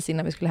så här precis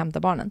innan vi skulle hämta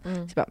barnen. Så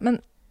jag bara,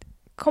 men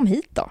kom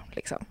hit då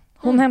liksom.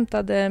 Hon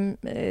hämtade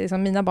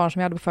liksom, mina barn som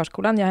jag hade på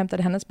förskolan. Jag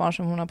hämtade hennes barn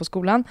som hon har på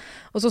skolan.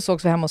 Och så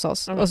sågs vi hemma hos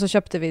oss. Och så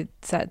köpte vi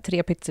så här,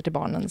 3 pizzor till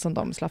barnen som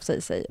de slafsade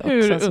i sig. Och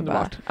hur underbart.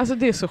 Bara, alltså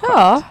det är så skönt.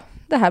 Ja,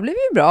 det här blev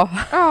ju bra.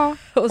 Ja.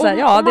 Och så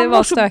här, det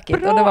var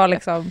stökigt. Och det var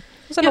liksom...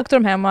 Och sen åkte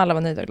de hem och alla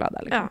var nöjda och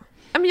glada. Liksom. Ja.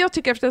 Men jag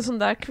tycker efter en sån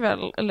där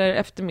kväll eller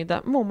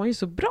eftermiddag mår man ju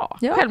så bra.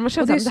 Ja, Själv man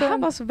känner och det här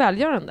var så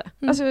välgörande.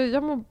 Alltså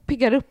jag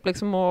piggar upp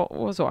liksom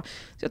och så.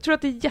 Så jag tror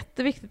att det är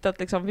jätteviktigt att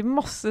liksom, vi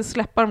måste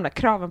släppa de där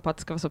kraven på att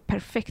det ska vara så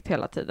perfekt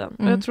hela tiden.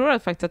 Och jag tror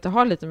att faktiskt att det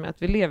har lite med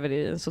att vi lever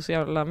i en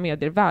sociala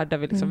medier-värld där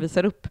vi liksom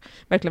visar upp,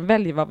 verkligen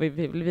väljer vad vi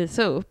vill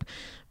visa upp.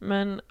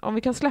 Men om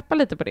vi kan släppa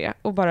lite på det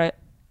och bara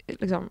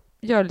liksom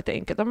gör lite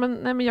enkelt. Ja,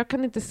 men jag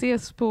kan inte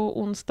ses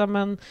på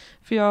onsdag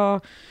för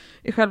jag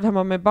är själv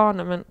hemma med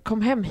barnen, men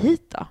kom hem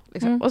hit då.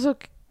 Liksom. Och så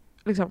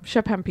liksom,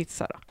 köp hem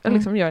pizza då. Eller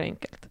liksom gör det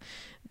enkelt.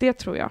 Det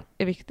tror jag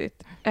är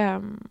viktigt.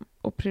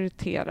 Och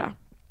prioritera.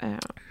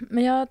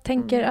 Men jag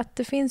tänker att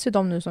det finns ju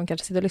de nu som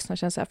kanske sitter och lyssnar och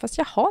känner så här, fast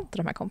jag har inte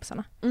de här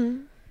kompisarna.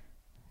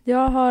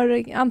 Jag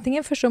har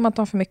antingen försummat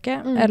dem för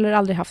mycket eller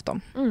aldrig haft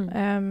dem.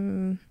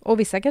 Och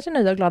vissa kanske är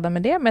nöjda och glada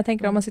med det, men jag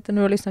tänker om man sitter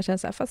nu och lyssnar och känner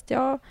så här, fast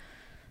jag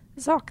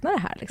saknar det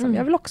här. Liksom.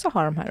 Jag vill också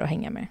ha de här att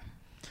hänga med.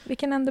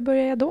 Vilken ände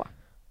börjar jag då?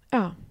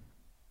 Ja.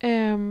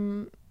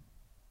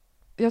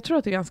 Jag tror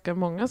att det är ganska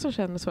många som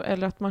känner så,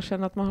 eller att man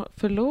känner att man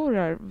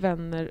förlorar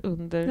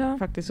vänner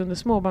faktiskt under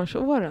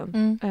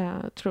småbarnsåren.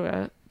 Tror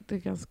jag det är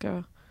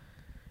ganska...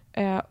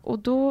 och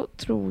då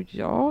tror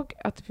jag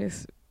att det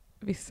finns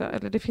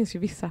det finns ju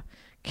vissa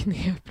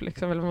knep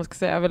liksom, eller vad man ska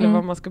säga, eller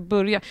vad man ska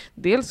börja.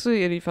 Dels så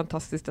är det ju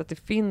fantastiskt att det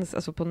finns,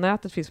 alltså på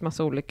nätet finns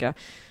massa olika,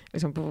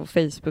 liksom på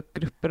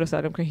Facebookgrupper och så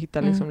här, de kan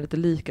hitta liksom lite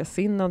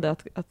likasinnade,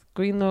 att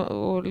gå in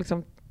och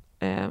liksom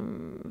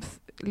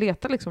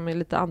leta liksom i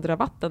lite andra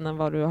vatten än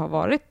vad du har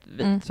varit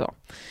vid. Så.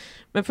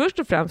 Men först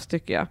och främst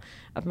tycker jag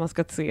att man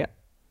ska se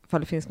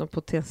ifall det finns någon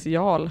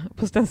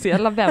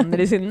potentiella vänner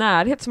i sin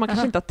närhet som man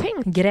kanske inte har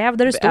tänkt. Gräv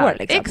där du står.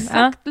 Liksom.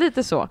 Exakt,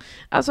 lite så.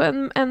 Alltså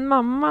en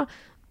mamma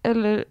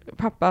eller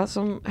pappa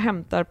som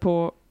hämtar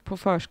på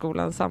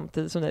förskolan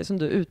samtidigt som dig, som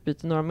du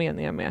utbyter några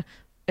meningar med,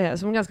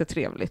 som är ganska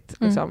trevligt.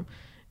 Liksom.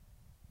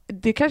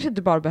 Det kanske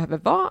inte bara behöver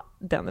vara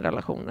den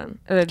relationen.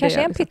 Eller kanske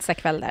det, är en liksom.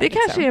 pizzakväll där. Det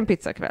kanske är en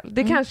pizzakväll.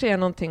 Det kanske är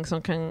någonting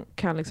som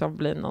kan liksom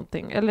bli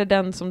någonting. Eller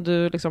den som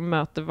du liksom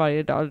möter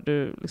varje dag,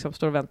 du liksom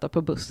står och väntar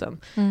på bussen.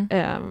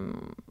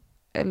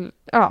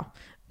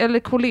 Eller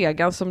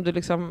kollegan som du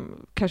liksom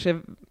kanske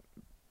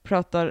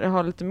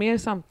har lite mer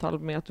samtal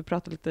med, att du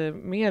pratar lite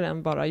mer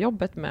än bara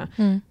jobbet med.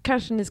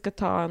 Kanske ni ska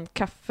ta en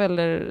kaffe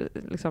eller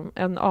liksom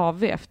en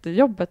AV efter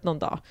jobbet någon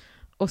dag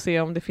och se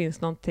om det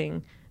finns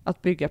någonting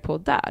att bygga på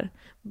där.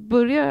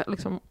 Börja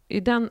liksom i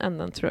den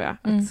änden, tror jag,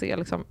 att se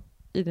liksom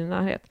i din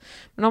närhet.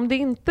 Men om du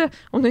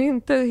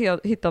inte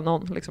hittar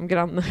någon liksom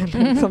granne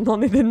eller liksom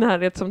någon i din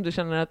närhet som du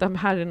känner att det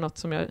här är något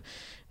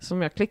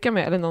som jag klickar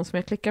med, eller någon som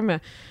jag klickar med,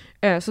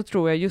 så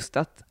tror jag just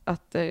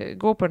att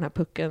gå på den här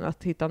pucken,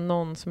 att hitta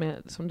någon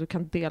som du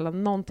kan dela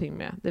någonting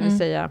med. Det vill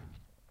säga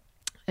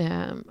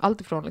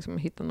allt ifrån liksom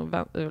hitta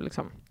någon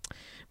liksom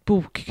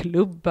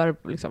bokklubbar,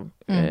 liksom,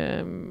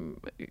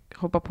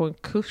 hoppa på en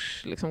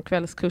kurs, liksom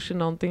kvällskurs eller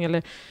någonting,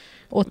 eller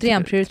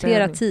återigen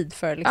prioritera tid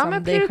för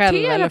liksom, dig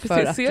själv, eller för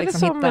precis. att Se det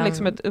som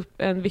liksom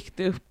en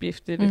viktig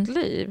uppgift i ditt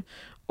liv.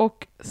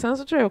 Och sen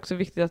så tror jag också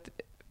viktigt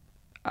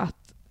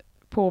att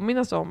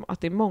påminnas om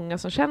att det är många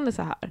som känner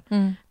så här.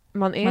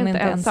 Man är inte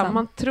ensam.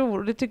 Man tror,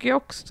 och det tycker jag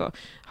också.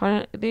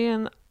 Det är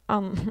en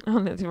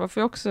anledning till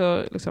varför jag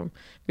också liksom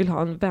vill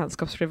ha en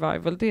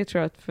vänskapsrevival. Det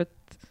tror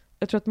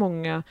jag tror att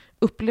många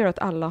upplever att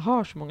alla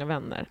har så många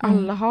vänner.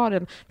 Alla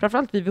har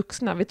framförallt vi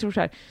vuxna. Vi tror så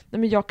här, nej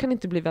men jag kan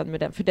inte bli vän med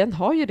den, för den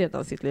har ju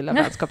redan sitt lilla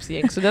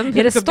vänskapsgäng. Så den,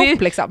 är det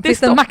stopp liksom? Finns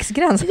det en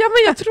maxgräns? Ja,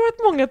 men jag tror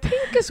att många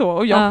tänker så.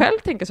 Och jag själv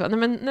tänker så.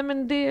 Nej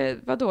men det,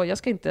 vadå? Jag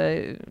ska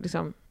inte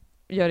liksom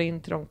göra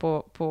intrång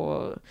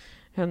på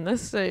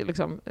hennes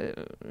liksom,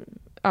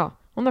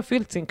 hon har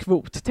fyllt sin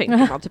kvot,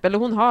 tänker man. Typ. Eller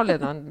hon har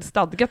redan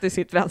stadgat i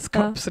sitt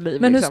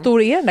vänskapsliv. Men liksom. hur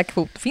stor är den där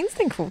kvot? Finns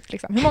det en kvot?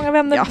 Liksom? Hur många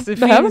vänner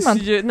behöver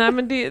man? Nej,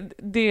 men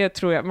det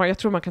tror jag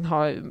tror man kan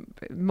ha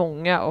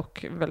många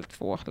och väldigt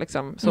få.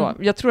 Liksom. Så,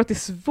 jag tror att det är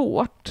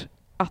svårt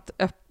att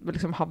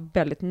liksom, ha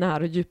väldigt nära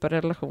och djupa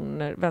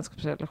relationer,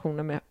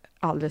 vänskapsrelationer med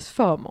alldeles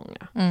för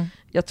många.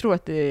 Jag tror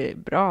att det är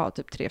bra,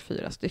 typ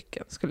 3-4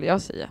 stycken, skulle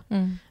jag säga.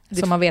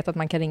 Så man vet att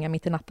man kan ringa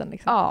mitt i natten?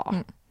 Liksom. Ja.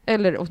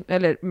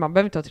 Eller man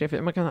behöver inte ha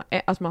 3-4, man kan ha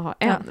att man har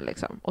en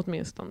liksom,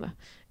 åtminstone,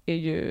 är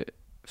ju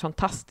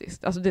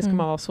fantastiskt. Alltså det ska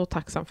man vara så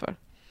tacksam för.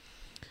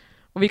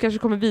 Och vi kanske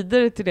kommer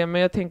vidare till det,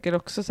 men jag tänker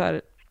också så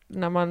här,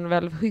 när man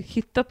väl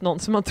hittat någon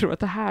som man tror att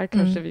det här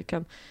kanske vi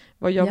kan,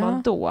 vad gör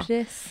man då?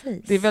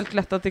 Precis. Det är väldigt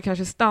lätt att det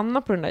kanske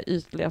stannar på den där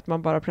ytliga, att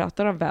man bara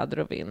pratar om väder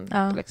och vind.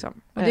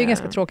 Liksom. Och det är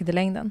ganska tråkigt i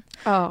längden.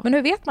 Men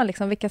hur vet man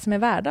liksom vilka som är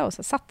värda och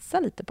så satsa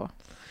lite på?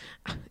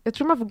 Jag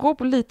tror man får gå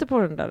på lite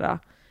på den där,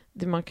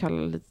 det man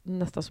kallar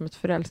nästan som ett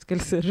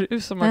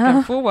förälskelserus som man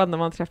kan få när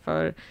man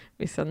träffar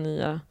vissa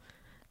nya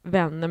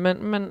vänner.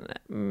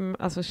 Men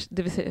alltså,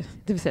 det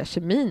vill säga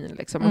kemin.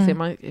 Liksom. Man ser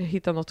man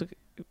hittar något,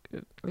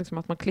 liksom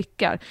att man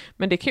klickar.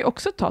 Men det kan ju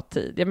också ta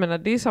tid. Jag menar,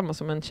 det är samma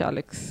som en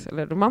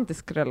eller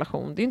romantisk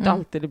relation. Det är inte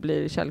alltid det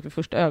blir kärlek vid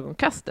första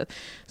ögonkastet.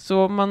 Så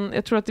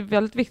jag tror att det är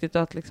väldigt viktigt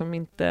att liksom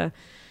inte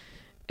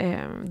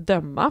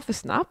döma för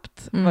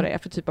snabbt vad det är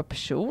för typ av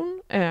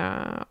person,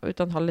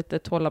 utan ha lite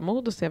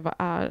tålamod och se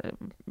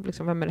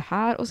vem är det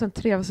här, och sen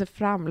treva sig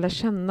fram, lära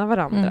känna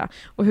varandra.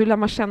 Och hur lär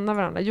man känna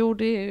varandra? Jo,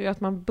 det är ju att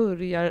man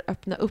börjar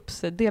öppna upp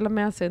sig, dela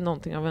med sig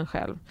någonting av en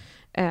själv.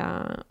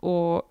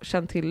 Och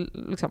känna till,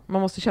 liksom,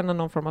 man måste känna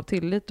någon form av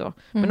tillit då,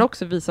 men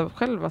också visa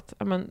själv att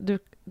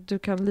du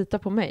kan lita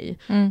på mig.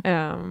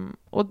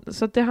 Och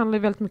så att det handlar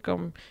väldigt mycket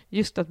om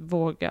just att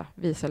våga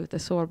visa lite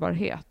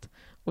sårbarhet.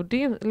 Och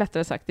det är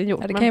lättare sagt än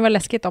gjort. Ja, det kan ju vara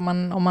läskigt om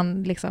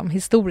man liksom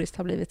historiskt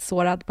har blivit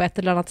sårad på ett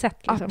eller annat sätt.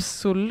 Liksom.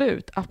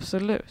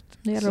 Absolut.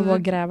 Det gäller att våga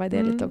gräva i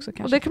det lite också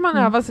kanske. Och det kan man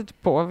öva sig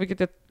på, vilket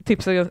jag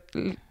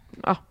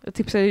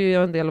tipsar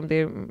ju en del om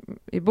det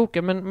i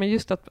boken. Men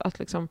just att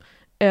liksom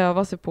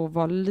öva sig på att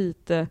vara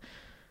lite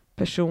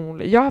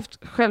personlig. Jag har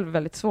haft själv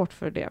väldigt svårt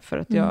för det, för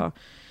att jag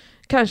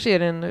kanske är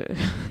en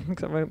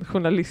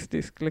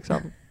journalistisk att liksom,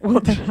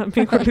 det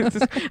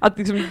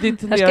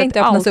här ska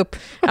inte öppnas upp.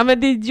 Ja, men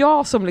det är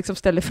jag som liksom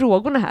ställer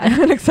frågorna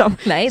här. Liksom.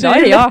 Nej, då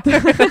är det jag.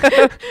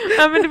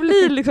 Ja, men det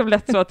blir liksom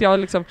lätt så att jag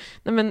liksom,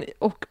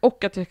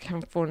 och att jag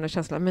kan få den här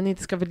känslan, men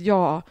inte ska väl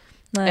jag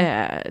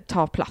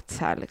ta plats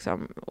här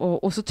liksom.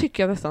 Och så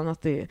tycker jag nästan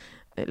att det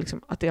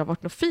liksom, att det har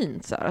varit något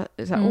fint så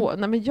här,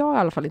 men jag är i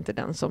alla fall inte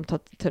den som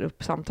tar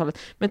upp samtalet,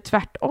 men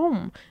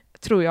tvärtom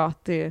tror jag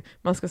att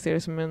man ska se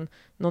det som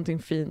någonting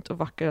fint och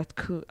vackert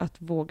att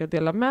våga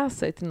dela med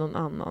sig till någon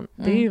annan.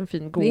 Det är ju en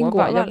fin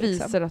gåva. Jag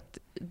visar liksom att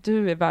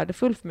du är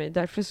värdefull för mig,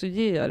 därför så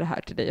ger jag det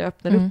här till dig. Jag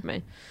öppnar upp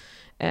mig.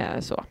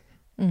 Så.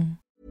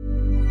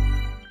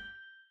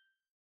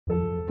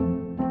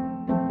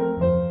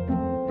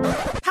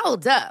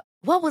 Hold up.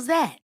 What was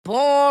that?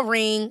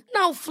 Boring.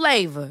 No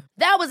flavor.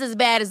 That was as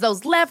bad as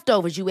those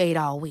leftovers you ate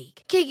all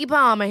week. Keke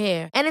Palmer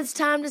here, and it's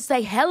time to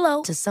say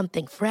hello to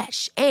something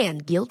fresh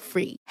and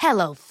guilt-free.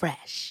 Hello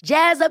Fresh.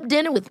 Jazz up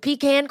dinner with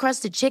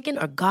pecan-crusted chicken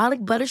or garlic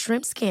butter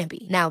shrimp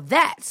scampi. Now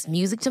that's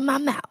music to my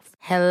mouth.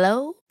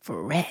 Hello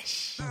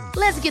Fresh.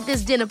 Let's get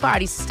this dinner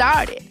party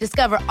started.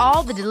 Discover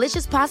all the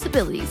delicious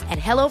possibilities at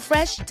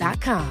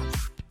hellofresh.com.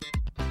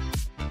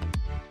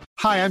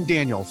 Hi, I'm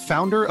Daniel,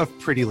 founder of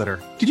Pretty Litter.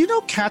 Did you know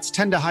cats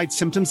tend to hide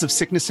symptoms of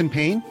sickness and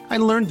pain? I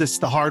learned this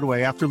the hard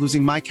way after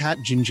losing my cat,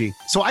 Gingy.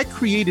 So I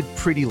created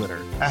Pretty Litter,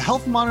 a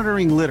health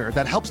monitoring litter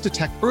that helps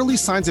detect early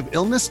signs of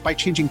illness by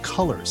changing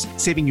colors,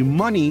 saving you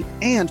money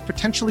and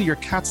potentially your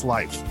cat's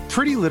life.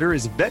 Pretty Litter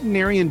is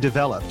veterinarian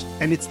developed,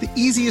 and it's the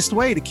easiest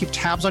way to keep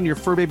tabs on your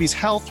fur baby's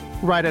health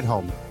right at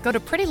home. Go to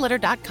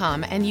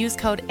prettylitter.com and use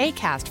code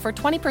ACAST for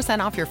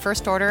 20% off your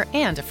first order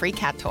and a free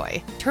cat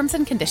toy. Terms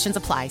and conditions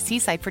apply. See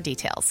site for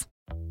details.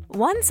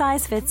 One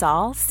size fits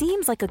all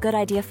seems like a good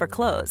idea for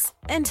clothes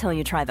until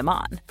you try them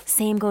on.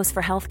 Same goes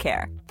for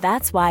healthcare.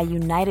 That's why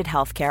United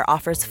Healthcare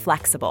offers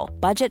flexible,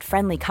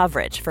 budget-friendly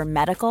coverage for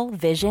medical,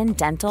 vision,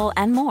 dental,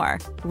 and more.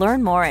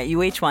 Learn more at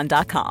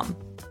uh1.com.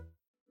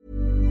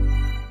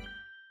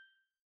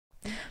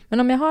 Men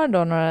om jag har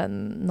då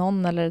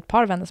någon eller ett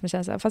par vänner som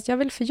känner så här, fast jag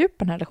vill fördjupa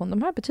den här relationen,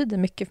 de här betyder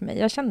mycket för mig.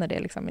 Jag känner det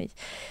liksom i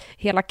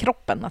hela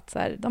kroppen, att så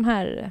här,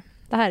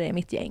 det här är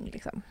mitt gäng.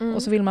 Liksom.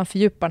 Och så vill man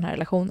fördjupa den här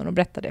relationen och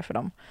berätta det för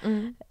dem.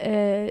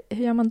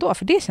 Hur gör man då?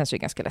 För det känns ju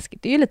ganska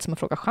läskigt. Det är ju lite som att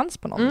fråga chans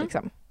på någon,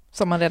 liksom,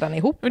 som man redan är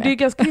ihop med.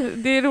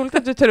 Det är roligt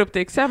att du tar upp det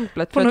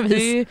exemplet. På något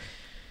vis.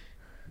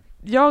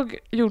 Jag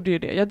gjorde ju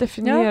det. Jag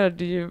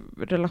definierade ju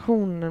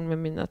relationen med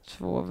mina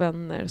 2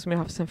 vänner som jag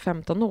har haft sedan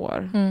 15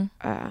 år.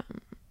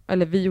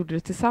 Eller vi gjorde det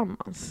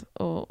tillsammans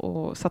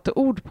och satte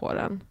ord på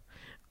den.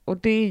 Och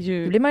det är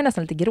ju... Då blir man ju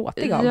nästan lite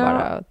gråtig av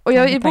bara. Och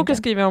i boken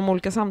skriver jag om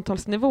olika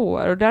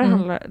samtalsnivåer. Och där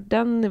handlar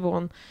den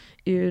nivån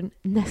är ju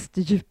näst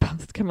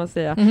djupast, kan man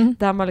säga.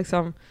 Där man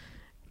liksom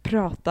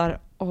pratar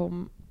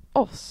om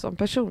oss som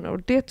personer.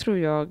 Och det tror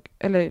jag,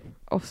 eller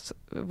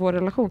vår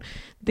relation,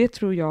 det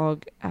tror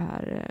jag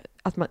är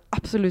att man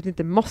absolut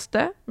inte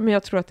måste, men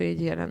jag tror att det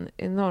ger en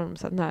enorm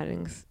så här,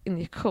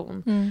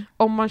 näringsinjektion.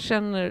 Om man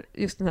känner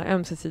just den här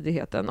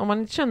ömsesidigheten. Om man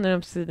inte känner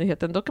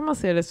ömsesidigheten, då kan man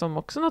se det som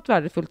också något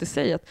värdefullt i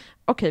sig. Att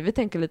okej, vi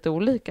tänker lite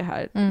olika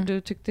här.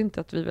 Du tyckte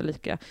inte att vi var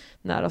lika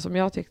nära som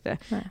jag tyckte.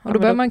 Nej. Och då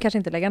behöver man kanske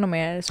inte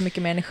lägga så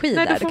mycket mer energi där.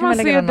 Nej, då får man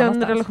se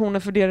den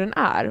relationen för det den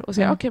är. Och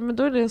säga, okej, men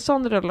då är det en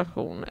sån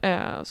relation.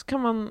 Så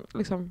kan man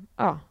liksom,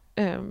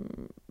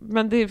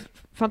 men det är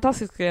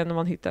fantastiskt när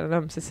man hittar en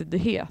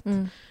ömsesidighet.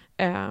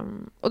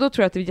 Och då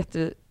tror jag att det är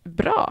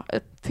jättebra,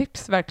 ett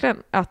tips verkligen,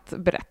 att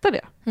berätta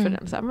det för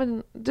den. Så här,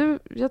 men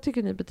jag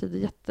tycker ni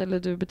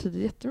du betyder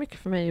jättemycket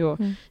för mig, och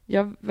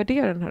jag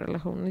värderar den här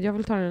relationen. Jag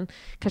vill ta den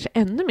kanske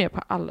ännu mer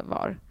på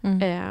allvar.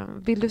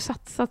 Vill du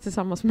satsa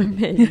tillsammans med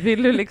mig?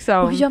 Vill du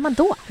liksom... Och hur gör man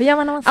då? Hur gör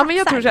man när man satsar? Men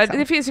jag tror så här, liksom?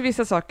 det finns ju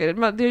vissa saker.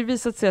 Det har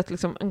visat sig att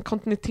liksom, en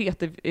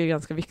kontinuitet är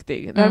ganska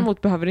viktig.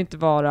 Däremot behöver det inte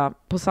vara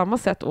på samma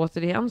sätt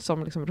återigen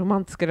som liksom,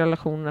 romantiska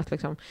relationer, att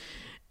liksom,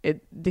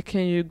 det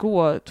kan ju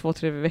gå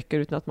 2-3 veckor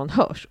utan att man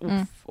hörs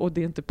och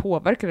det inte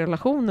påverkar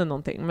relationen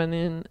någonting, men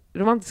i en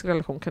romantisk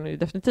relation kan det ju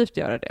definitivt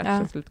göra det. Det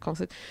känns lite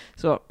konstigt.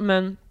 Så,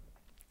 men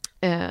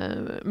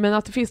Men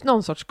att det finns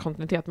någon sorts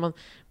kontinuitet.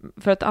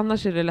 För att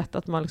annars är det lätt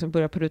att man liksom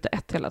börjar på ruta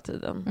 1 hela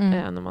tiden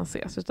när man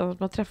ses. Utan att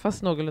man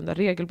träffas någorlunda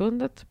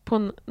regelbundet på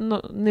en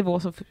nivå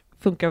som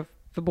funkar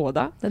för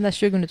båda. Den där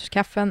 20 minuters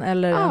kaffen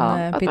eller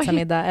en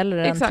pizzamiddag eller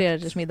en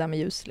 3-rättersmiddag med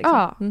ljus. Liksom.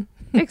 Ja,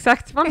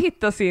 exakt. Man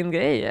hittar sin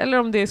grej. Eller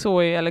om det är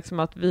så är liksom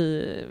att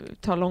vi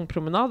tar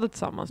långpromenader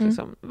tillsammans.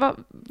 Liksom.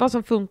 Vad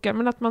som funkar.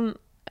 Men att man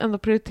ändå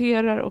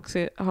prioriterar och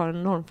har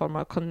en någon form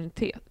av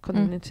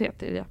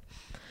kontinuitet i det.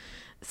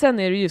 Sen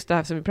är det just det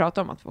här som vi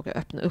pratar om, att våga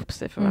öppna upp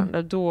sig för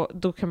varandra.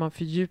 Då kan man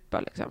fördjupa.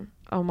 Liksom.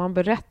 Om man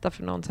berättar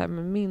för någon så här,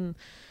 men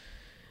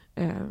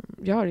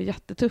jag har det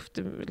jättetufft.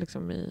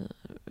 Liksom,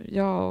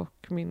 jag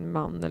och min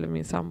man eller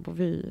min sambo,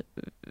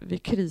 vi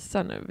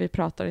krisar nu. Vi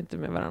pratar inte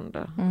med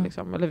varandra.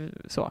 Liksom, eller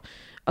så.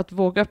 Att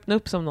våga öppna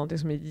upp som någonting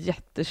som är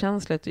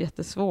jättekänsligt och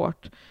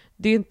jättesvårt.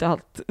 Det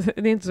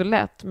är inte så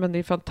lätt, men det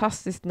är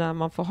fantastiskt när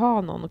man får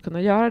ha någon att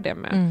kunna göra det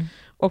med.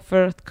 Och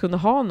för att kunna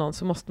ha någon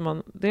så måste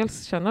man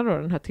dels känna då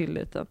den här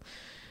tilliten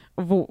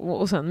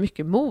och sen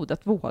mycket mod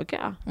att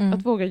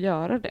våga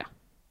göra det.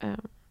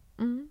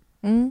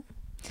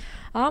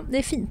 Ja, det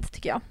är fint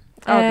tycker jag.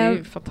 Ja, det är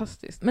ju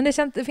fantastiskt. Men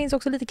det finns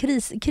också lite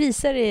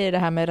kriser i det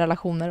här med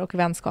relationer och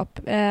vänskap.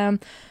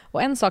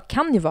 Och en sak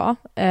kan ju vara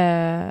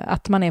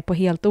att man är på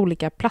helt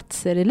olika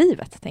platser i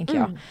livet, tänker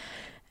jag.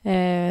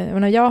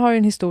 Jag har ju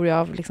en historia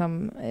av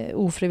liksom,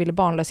 ofrivillig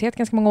barnlöshet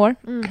ganska många år.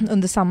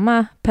 Under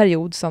samma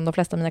period som de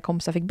flesta av mina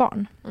kompisar fick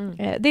barn.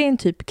 Det är en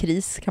typ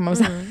kris kan man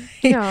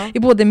säga. I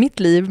både mitt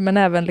liv men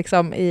även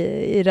liksom,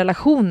 i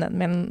relationen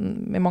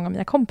med många av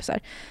mina kompisar.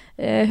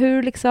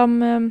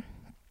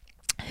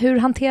 Hur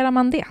hanterar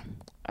man det?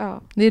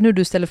 Ja. Det är nu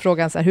du ställer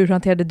frågan så här, hur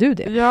hanterade du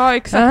det? Ja,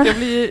 exakt. Jag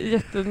blir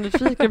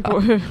jättenyfiken på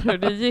hur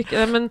det gick.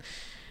 Men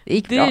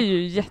det är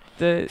ju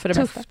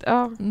jättetufft.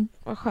 Ja,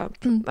 vad skönt.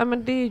 Nej,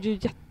 men det är ju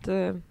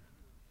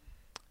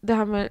det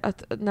här med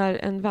att när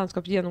en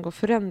vänskap genomgår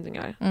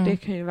förändringar, det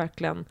kan ju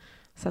verkligen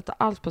sätta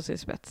allt på sin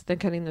spets. Den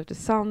kan rinna ut i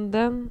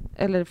sanden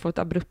eller få ett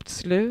abrupt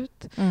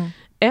slut.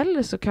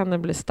 Eller så kan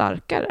den bli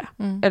starkare.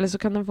 Eller så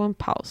kan den få en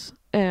paus.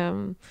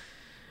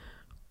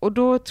 Och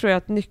då tror jag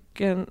att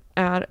nyckeln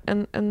är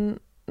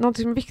något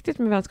som är viktigt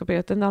med vänskap är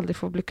att den aldrig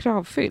får bli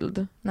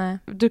kravfylld. Nej.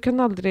 Du kan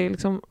aldrig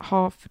liksom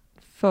ha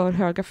för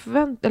höga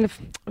förväntningar, eller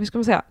hur ska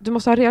man säga, du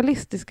måste ha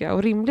realistiska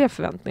och rimliga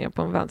förväntningar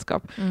på en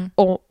vänskap.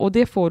 Och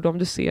det får du om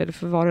du ser det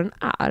för vad den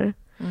är.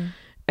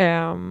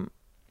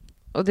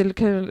 Och det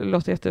kan ju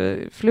låta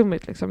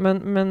jätteflummigt liksom.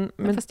 Men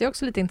fast det är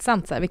också lite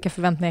intressant så här, vilka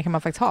förväntningar kan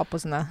man faktiskt ha på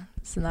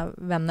sina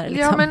vänner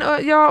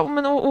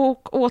liksom.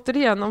 Och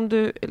återigen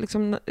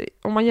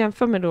om man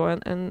jämför med då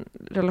en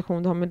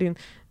relation du har med din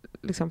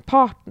liksom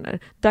partner,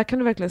 där kan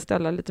du verkligen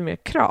ställa lite mer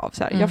krav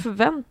så här. Jag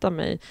förväntar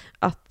mig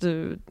att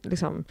du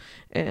liksom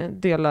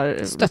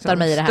stöttar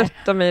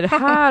mig i det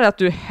här att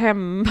du är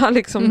hemma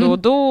liksom då och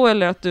då,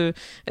 eller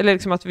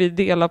liksom att vi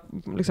delar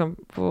liksom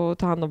på att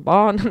ta hand om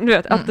barn, du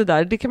vet, allt det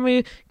där, det kan man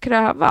ju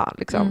kräva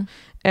liksom.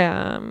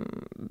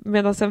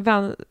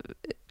 Medan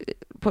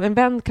på en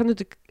vän kan du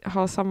inte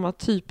ha samma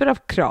typer av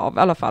krav i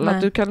alla fall.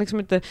 Att du kan liksom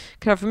inte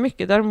kräva för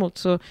mycket. Däremot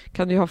så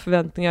kan du ha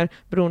förväntningar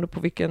beroende på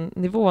vilken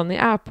nivå ni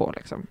är på.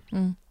 Liksom.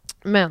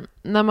 Men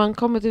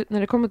när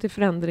det kommer till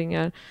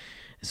förändringar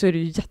så är det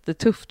ju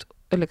jättetufft.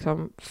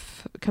 Liksom,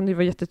 kan det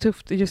vara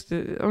jättetufft just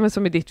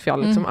som i ditt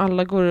fall. Liksom,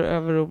 alla går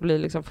över och blir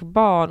liksom, får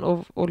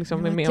barn och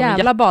liksom är med om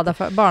jävla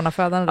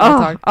barnafödande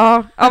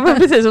ja, men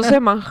precis. Och så är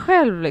man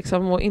själv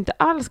liksom, och inte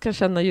alls kan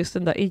känna just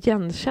den där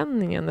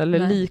igenkänningen eller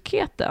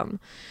likheten.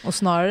 Och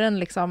snarare än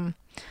liksom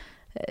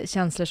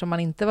känslor som man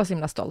inte var så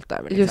himla stolt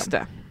över. Liksom.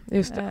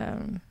 Just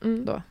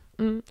det.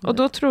 Och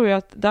då tror jag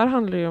att där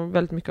handlar det ju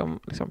väldigt mycket om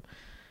liksom,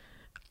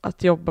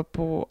 att jobba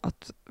på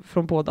att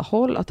från båda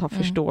håll, att ha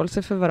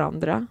förståelse för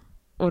varandra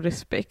och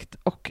respekt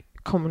och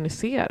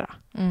kommunicera.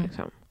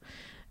 Liksom.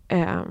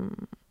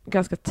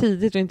 Ganska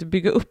tidigt och inte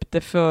bygga upp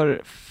det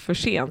för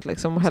sent.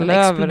 Liksom, och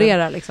hälla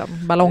explodera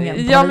liksom, ballongen.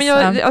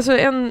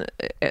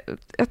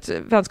 Ett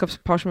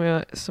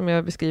vänskapspar som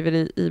jag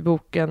beskriver i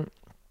boken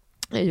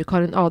är ju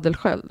Karin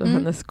Adelsköld och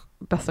hennes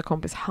bästa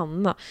kompis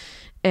Hanna.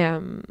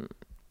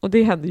 Och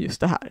det hände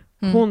just det här.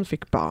 Hon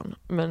fick barn,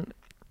 men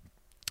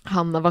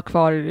Hanna var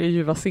kvar i det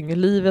ljuva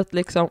singellivet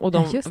liksom, och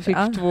de fick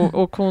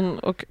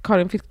och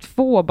Karin fick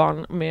 2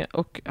 barn med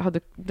och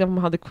de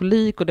hade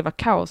kolik och det var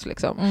kaos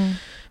liksom.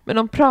 Men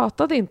de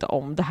pratade inte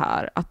om det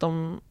här att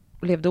de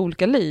levde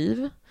olika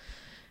liv,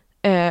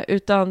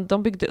 utan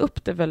de byggde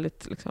upp det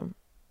väldigt liksom.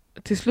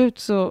 Till slut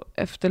så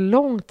efter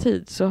lång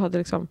tid så hade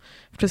liksom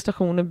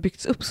frustrationen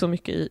byggts upp så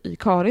mycket i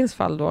Karins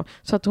fall då,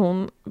 så att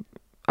hon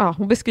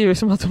beskriver det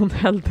som att hon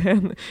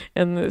hällde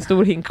en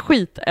stor hink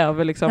skit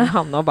över liksom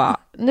Hanna och bara,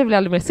 nu vill jag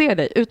aldrig mer se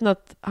dig, utan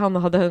att Hanna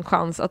hade en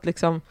chans att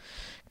liksom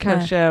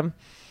kanske... Nej.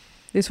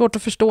 Det är svårt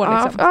att förstå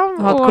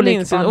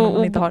liksom.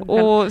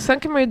 Och sen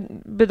kan man ju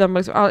bedöma,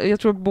 liksom, jag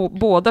tror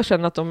båda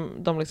känner att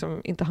de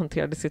liksom inte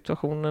hanterade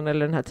situationen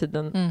eller den här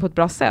tiden på ett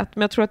bra sätt.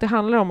 Men jag tror att det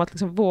handlar om att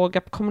liksom våga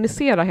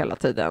kommunicera hela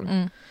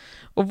tiden.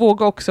 Och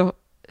våga också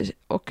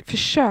och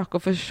försöka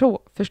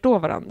förstå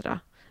varandra.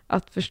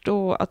 Att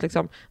förstå att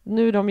liksom,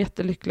 nu är de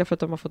jättelyckliga för att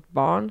de har fått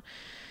barn.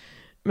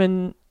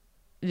 Men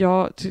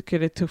jag tycker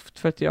det är tufft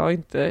för att jag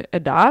inte är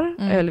där.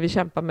 Eller vi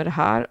kämpar med det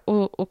här.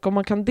 Och om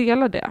man kan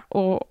dela det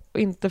och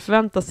inte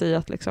förvänta sig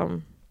att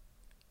liksom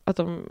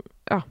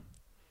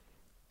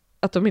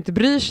att de inte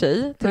bryr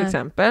sig till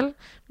exempel.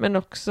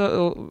 Men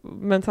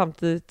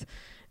samtidigt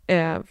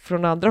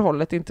från andra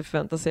hållet inte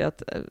förvänta sig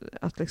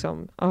att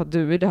liksom,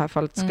 du i det här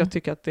fallet ska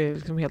tycka att det är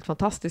liksom helt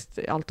fantastiskt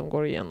allt de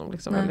går igenom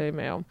liksom, eller är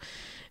med om.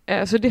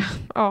 Så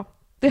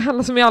det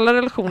handlar som i alla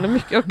relationer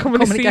mycket att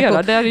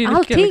kommunicera. Det är ju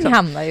allting liksom.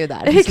 Hamnar ju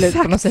där till slut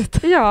på något sätt.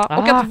 Ja,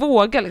 och att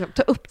våga liksom,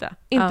 ta upp det.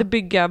 Inte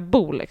bygga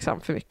bo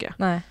liksom, för mycket.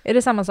 Nej. Är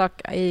det samma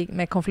sak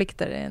med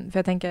konflikter? För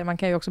jag tänker, man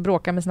kan ju också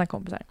bråka med sina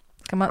kompisar.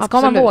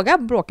 Ska man våga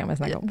bråka med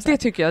sina kompisar? Det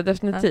tycker jag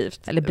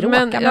definitivt. Eller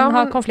bråka, men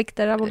ha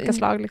konflikter av olika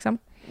slag liksom.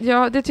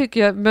 Ja, det tycker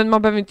jag, men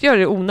man behöver inte göra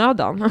det i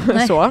onödan.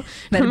 Nej. Så.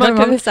 Nej, man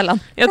kan sällan.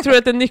 Jag tror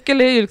att en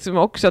nyckel är ju liksom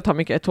också att ha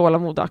mycket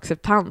tålamod och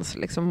acceptans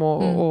liksom,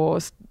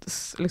 och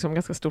liksom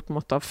ganska stort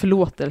mått av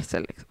förlåtelse.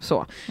 Liksom,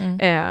 så.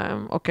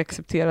 Och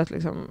acceptera att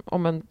liksom,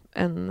 om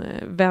en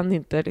vän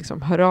inte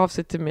liksom, hör av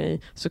sig till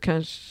mig så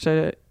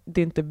kanske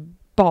det inte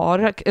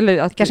bara...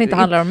 Eller att det kanske inte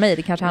handlar om mig,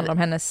 det kanske handlar om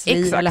hennes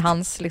liv eller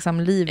hans liksom,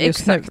 liv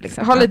just nu.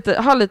 Liksom.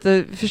 Ha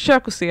lite,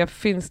 försök att se,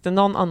 finns det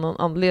någon annan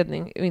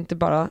anledning och inte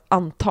bara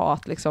anta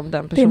att liksom,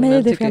 den personen det är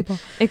mig det tycker... fel på.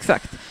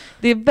 Exakt.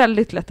 Det är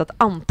väldigt lätt att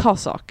anta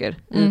saker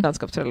i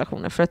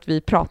vänskapsrelationer för att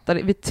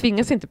vi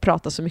tvingas inte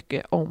prata så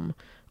mycket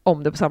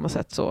om det på samma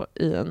sätt så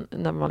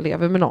när man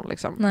lever med någon.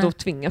 Liksom. Då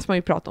tvingas man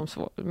ju prata om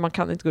så. Man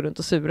kan inte gå runt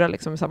och sura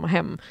liksom, i samma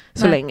hem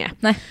så länge.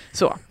 Nej.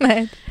 Så.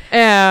 Nej.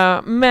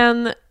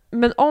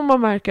 Men om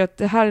man märker att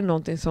det här är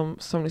någonting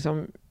som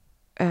liksom,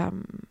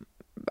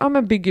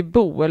 bygger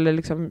bo eller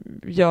liksom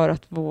gör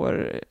att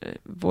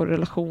vår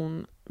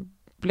relation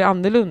blir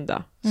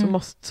annorlunda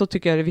så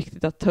tycker jag det är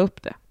viktigt att ta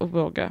upp det och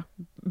våga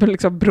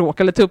liksom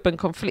bråka eller ta upp en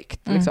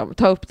konflikt. Liksom.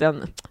 Ta upp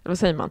den, vad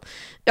säger man?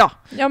 Ja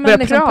men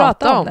liksom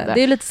prata om det.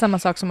 Det är lite samma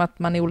sak som att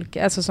man är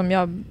olika, alltså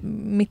som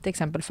mitt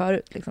exempel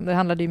förut. Liksom. Det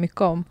handlade ju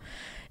mycket om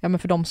men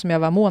för de som jag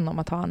var mån om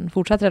att ha en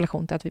fortsatt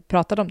relation till, att vi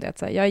pratade om det. Att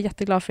säga, jag är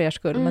jätteglad för er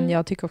skull, men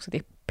jag tycker också att det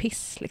är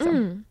piss.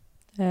 Liksom.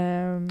 Det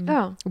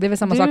är väl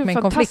samma sak med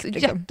en konflikt. Det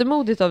är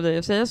jättemodigt av dig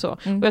att säga så.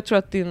 Och jag tror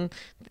att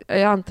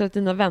jag antar att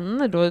dina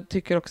vänner då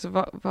tycker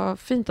också vad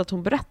fint att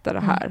hon berättar det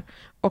här.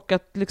 Och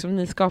att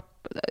liksom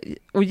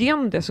och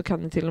genom det så kan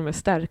ni till och med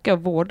stärka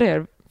och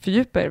vårda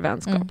fördjupa er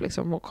vänskap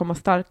liksom, och komma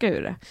starka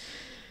ur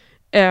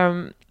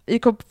det. I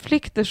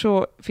konflikter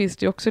så finns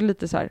det ju också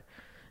lite så här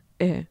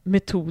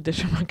metoder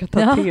som man kan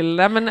ta till.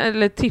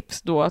 Eller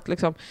tips då att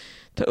liksom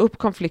ta upp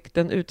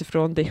konflikten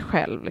utifrån dig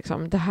själv.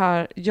 Liksom. Det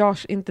här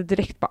görs inte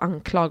direkt på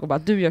anklag och bara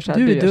du gör så här,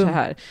 du gör så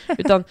här.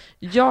 Utan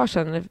jag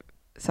känner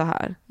så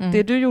här.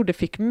 Det du gjorde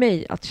fick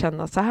mig att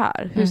känna så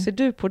här. Hur ser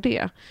du på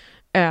det?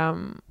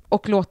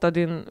 Och låta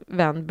din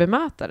vän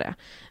bemöta det.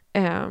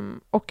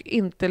 Och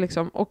inte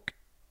liksom, och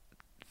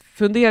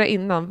fundera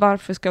innan,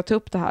 varför ska jag ta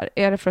upp det här?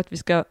 Är det för att vi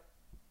ska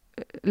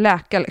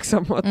läka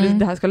liksom, och att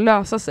det här ska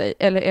lösa sig?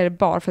 Eller är det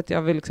bara för att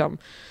jag vill liksom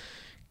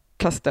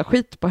kasta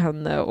skit på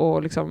henne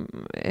och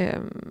liksom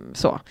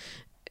så?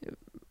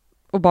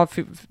 Och bara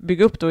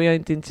bygga upp då, och jag är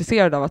inte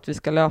intresserad av att vi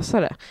ska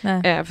lösa det.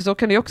 För så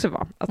kan det ju också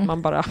vara. Att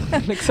man bara...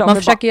 Liksom, man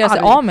försöker göra sig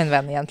av med en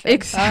vän egentligen.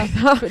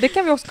 Exakt. Det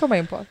kan vi också komma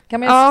in på. Kan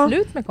man göra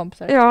slut med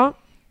kompisar?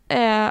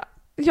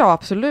 Ja,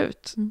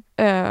 absolut.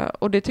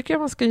 Och det tycker jag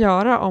man ska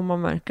göra om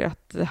man märker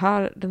att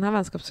den här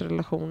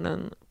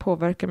vänskapsrelationen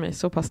påverkar mig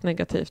så pass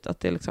negativt att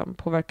det liksom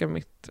påverkar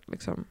mitt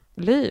liksom,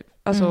 liv.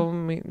 Alltså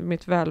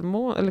mitt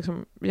välmående.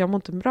 Liksom, jag mår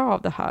inte bra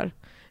av det här.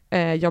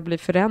 Jag blir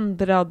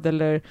förändrad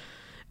eller...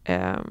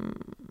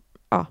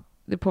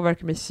 det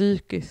påverkar mig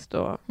psykiskt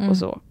och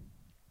så.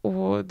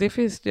 Och det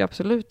finns det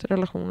absolut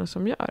relationer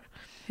som gör.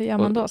 Hur gör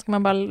man då? Ska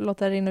man bara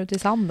låta det rinna ut i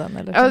sanden?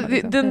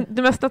 Eller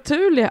det mest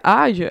naturliga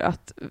är ju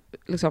att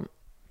liksom,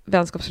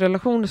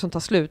 vänskapsrelationer som tar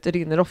slut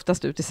rinner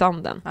oftast ut i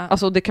sanden.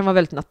 Alltså det kan vara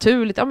väldigt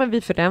naturligt. Ja, men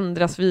vi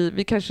förändras.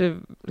 Vi kanske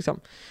liksom,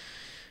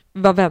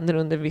 var vänner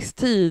under en viss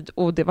tid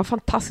och det var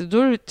fantastiskt.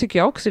 Då tycker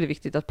jag också det är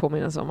viktigt att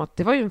påminna sig om att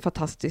det var ju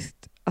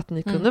fantastiskt att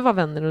ni kunde vara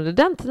vänner under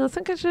den tiden.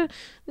 Sen kanske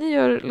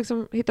ni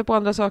liksom, hittar på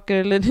andra saker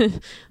eller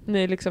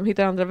ni liksom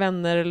hittar andra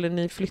vänner eller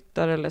ni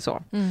flyttar eller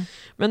så.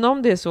 Men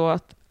om det är så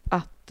att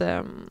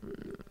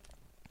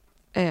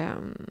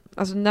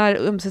alltså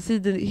när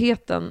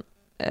ömsesidigheten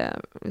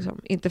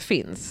liksom inte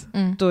finns,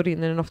 då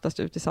rinner den oftast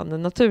ut i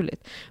sanden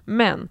naturligt.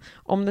 Men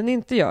om den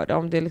inte gör det,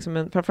 om det är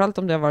liksom framförallt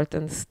om det har varit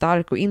en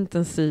stark och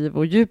intensiv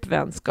och djup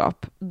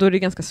vänskap, då är det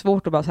ganska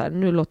svårt att bara så här,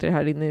 nu låter det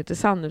här rinna ut i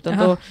sanden,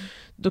 utan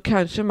då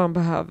kanske man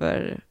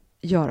behöver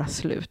göra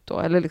slut då,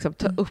 eller liksom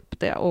ta upp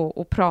det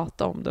och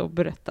prata om det och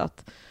berätta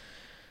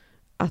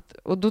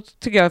och då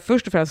tycker jag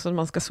först och främst att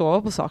man ska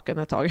sova på saken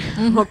ett tag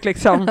och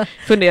liksom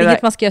fundera.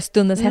 Inget man ska göra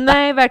stundens hetta.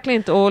 Nej, verkligen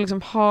inte. Och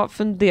liksom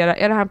fundera,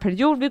 är det här en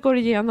period vi går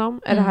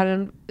igenom? Är det här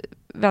en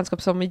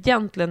vänskap som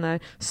egentligen är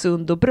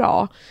sund och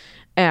bra?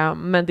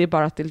 Men det är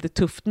bara att det är lite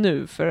tufft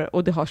nu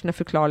och det har sina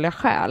förklarliga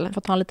skäl.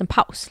 Får ta en liten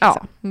paus.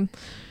 Liksom. Ja.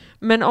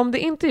 Men om det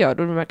inte gör,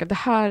 då du märker att det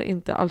här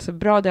inte alls är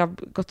bra, det har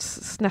gått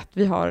snett,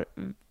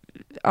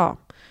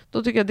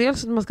 då tycker jag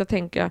dels att man ska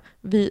tänka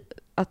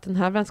att den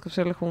här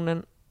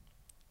vänskapsrelationen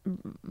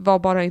var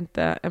bara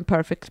inte en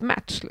perfect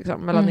match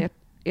liksom, mellan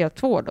er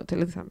två då,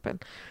 till exempel.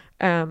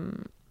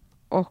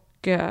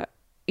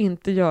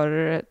 Inte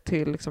göra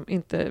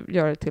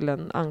det till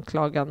en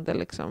anklagande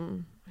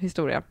liksom,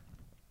 historia.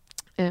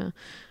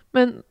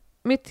 Men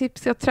mitt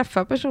tips är att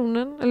träffa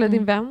personen eller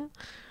din vän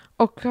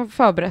och ha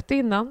förberett det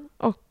innan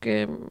och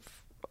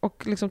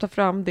liksom ta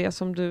fram det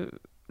som du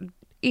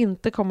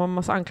inte kommer med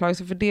massa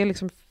anklagelser, för det är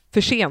liksom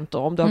för sent då,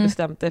 om du har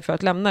bestämt dig för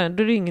att lämna den.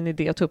 Då är det ingen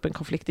idé att ta upp en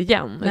konflikt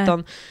igen.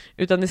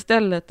 Utan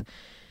istället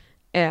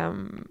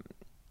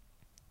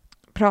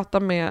prata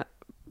med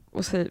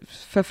och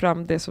för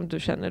fram det som du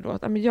känner då.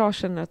 Att jag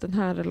känner att den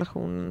här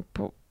relationen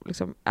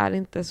liksom, är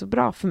inte så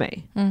bra för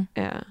mig.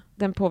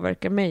 Den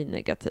påverkar mig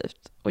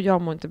negativt. Och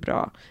jag mår inte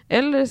bra.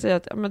 Eller säga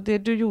att det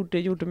du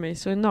gjorde mig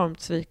så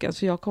enormt sviken.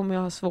 Så jag kommer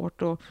att ha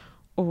svårt att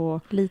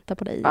lita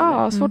på dig.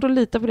 Ja, svårt att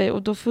lita på dig.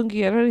 Och då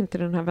fungerar inte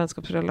den här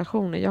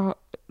vänskapsrelationen.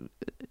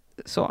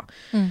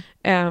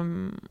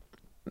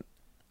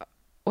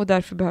 Och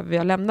därför behöver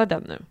jag lämna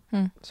den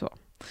nu. Så.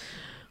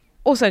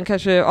 Och sen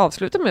kanske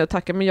avsluta med att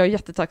tacka, men jag är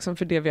jättetacksam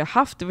för det vi har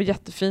haft. Det var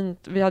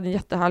jättefint. Vi hade en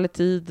jättehärlig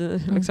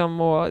tid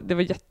liksom, och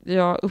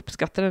jag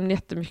uppskattar den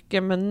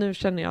jättemycket, men nu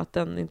känner jag att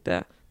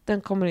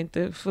den kommer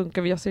inte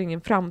funka. Jag ser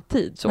ingen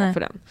framtid för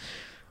den.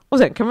 Och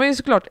sen kan man ju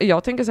såklart,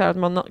 jag tänker så här att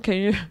man kan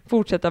ju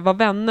fortsätta vara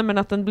vänner, men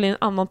att den blir en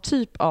annan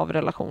typ av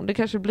relation. Det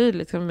kanske blir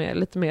liksom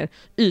lite mer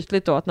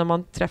ytligt då, att när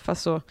man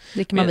träffas så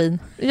dricker man vin.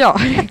 Ja,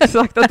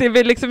 exakt. Att det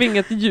blir liksom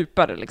inget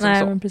djupare liksom. Nej,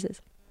 så. Men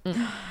precis.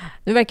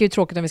 Nu verkar ju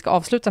tråkigt om vi ska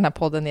avsluta den här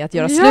podden i att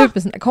göra slut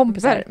med sina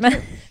kompisar. Men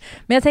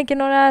jag tänker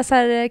några så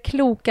här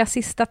kloka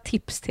sista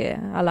tips till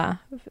alla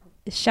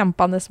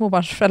kämpande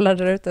småbarnsföräldrar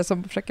där ute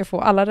som försöker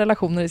få alla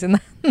relationer i sin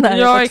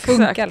närhet att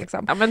funka.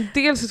 Liksom. Ja, men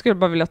dels så skulle jag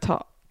bara vilja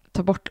ta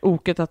bort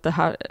oket att det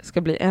här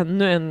ska bli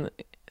ännu en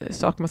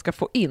sak man ska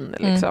få in.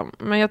 Liksom.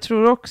 Men jag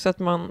tror också att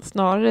man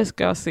snarare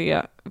ska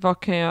se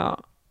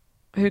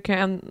hur kan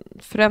jag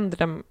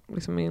förändra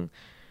liksom,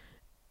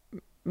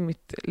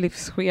 mitt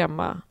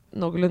livsschema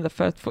någorlunda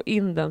för att få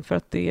in den, för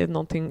att det är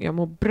någonting jag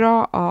mår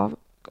bra av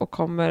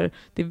och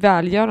det är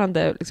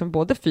välgörande liksom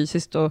både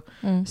fysiskt och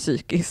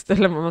psykiskt,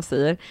 eller vad man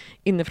säger,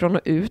 inifrån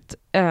och ut.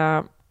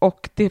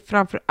 Och det är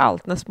framför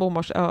allt när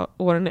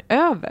småbarnsåren är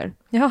över.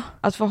 Ja.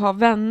 Att få ha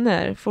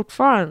vänner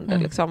fortfarande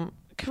liksom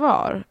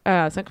kvar.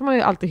 Sen kan man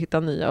ju alltid hitta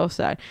nya och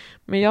så här.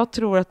 Men jag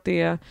tror att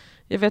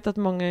jag vet att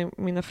många i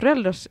mina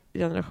föräldrars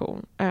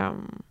generation,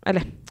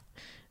 eller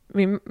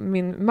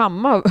min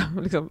mamma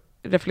liksom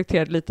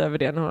reflekterade lite över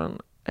det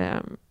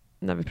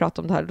när vi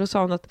pratade om det här. Då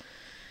sa hon att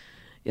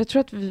jag tror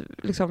att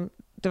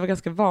det var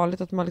ganska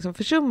vanligt att man liksom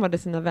försummade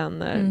sina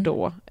vänner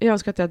då. Jag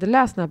önskar att jag hade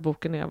läst den här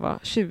boken när jag var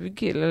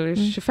 20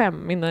 eller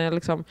 25, innan jag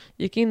liksom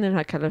gick in i den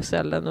här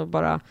karusellen och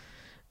bara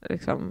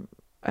liksom...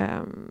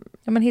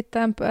 men hitta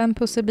en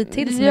pusselbit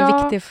till som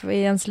är viktig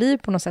i ens liv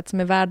på något sätt, som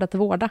är värd att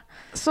vårda.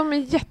 Som är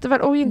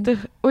jättevärd,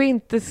 och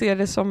inte se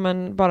det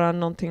som bara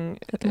någonting...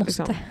 Ett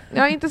måste.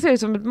 Liksom, inte se det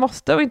som ett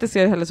måste, och inte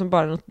se det heller som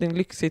bara någonting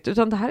lyxigt,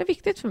 utan det här är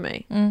viktigt för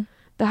mig.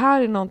 Det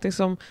här är någonting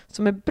som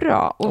är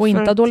bra. Och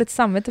inte ha dåligt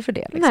samvete för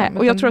det. Liksom. Nej,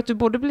 och jag tror att du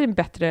borde bli en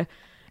bättre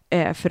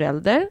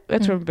förälder. Och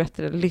jag tror en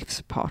bättre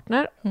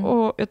livspartner.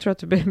 Och jag tror att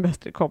du blir en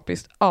bättre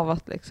kompis av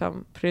att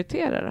liksom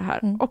prioritera det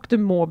här. Och du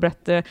mår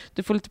bättre.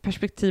 Du får lite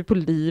perspektiv på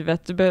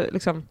livet.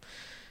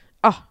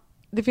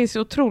 Det finns ju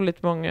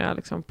otroligt många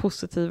liksom,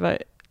 positiva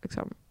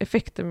liksom,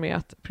 effekter med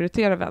att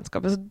prioritera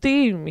vänskap. Alltså, det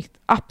är ju mitt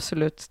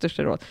absolut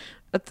största råd.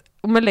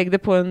 Om man lägger det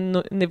på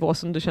en nivå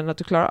som du känner att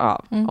du klarar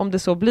av. Om det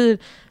så blir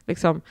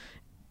liksom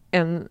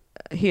en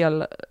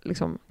hel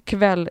liksom,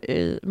 kväll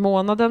i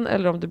månaden,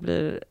 eller om det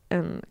blir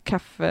en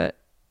kaffe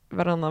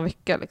varannan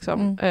vecka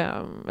liksom.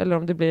 Eller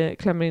om det blir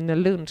klämmer in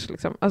en lunch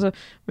liksom. Alltså,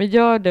 men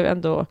gör det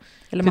ändå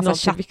eller massa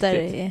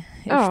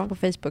chattar på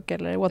Facebook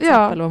eller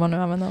WhatsApp eller vad man nu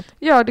använder.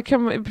 Ja, det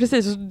kan man,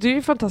 precis. Det är ju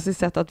ett fantastiskt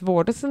sätt att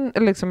vårda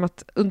liksom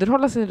att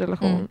underhålla sin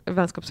relation,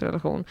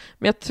 vänskapsrelation.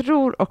 Men jag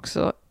tror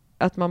också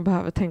att man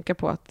behöver tänka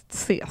på att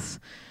ses.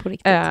 På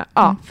riktigt.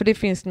 För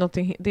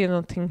det är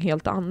någonting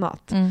helt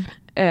annat.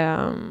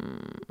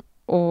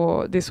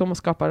 Och det är så man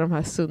skapar de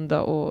här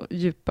sunda och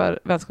djupa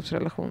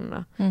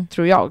vänskapsrelationerna,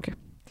 tror jag.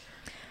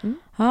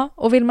 Ja,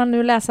 och vill man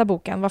nu läsa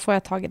boken, var får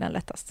jag tag i den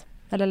lättast?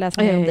 Eller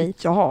läsa mer om dig?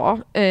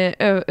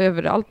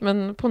 Överallt,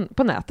 men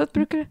på nätet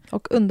brukar det.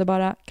 Och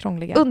underbara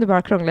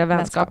krångliga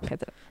vänskap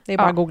heter det. Det är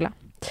bara att googla.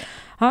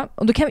 Ja,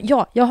 och då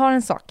jag har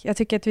en sak. Jag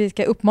tycker att vi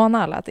ska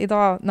uppmana alla att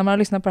idag när man har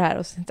lyssnat på det här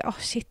och så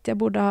tänkte jag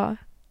borde ha...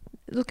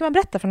 Då ska man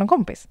berätta för någon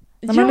kompis.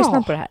 När man har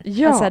lyssnat på det här.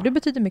 Ja. Alltså, du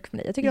betyder mycket för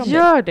mig. Jag tycker om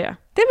Gör det.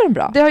 Det är väl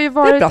bra. Det har ju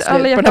varit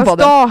alla hjärtans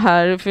dag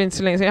här för inte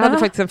så länge sedan. Jag hade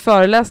faktiskt en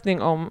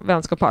föreläsning om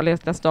vänskap på alla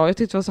hjärtans dag. Jag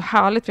tyckte det var så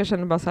härligt, för jag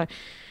kände bara så här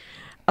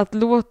att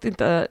låt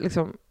inte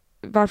liksom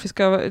varför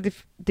ska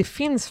det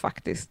finns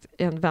faktiskt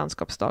en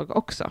vänskapsdag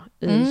också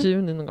i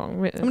juni någon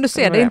gång. Men du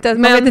ser det inte,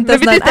 man vet inte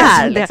ens när det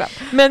är. Liksom.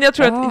 Men jag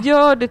tror att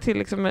gör det till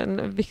liksom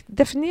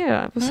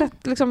definiera på sätt,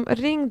 liksom,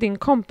 ring din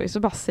kompis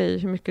och bara säg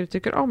hur mycket du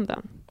tycker om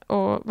den.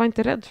 Och var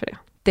inte rädd för det.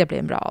 Det blir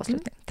en bra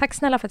avslutning. Tack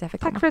snälla för att jag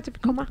fick komma. Tack för att du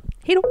fick komma.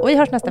 Hej då, och vi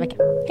hörs nästa vecka.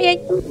 Hej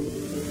hej!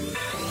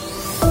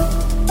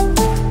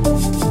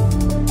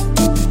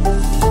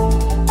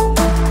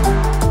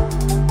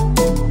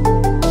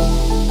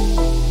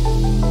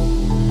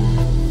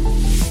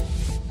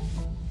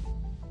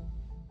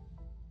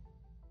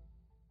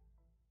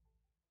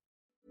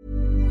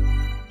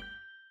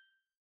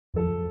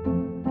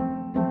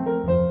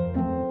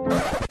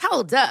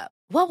 Hold up.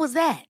 What was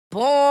that?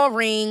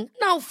 Boring.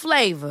 No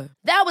flavor.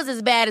 That was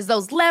as bad as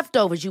those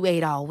leftovers you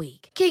ate all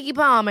week. Keke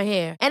Palmer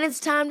here, and it's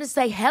time to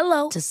say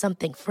hello to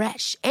something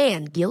fresh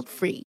and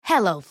guilt-free.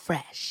 Hello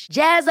Fresh.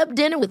 Jazz up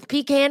dinner with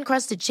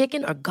pecan-crusted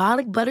chicken or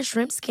garlic butter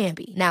shrimp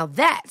scampi. Now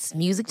that's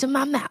music to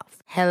my mouth.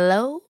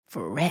 Hello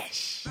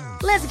Fresh.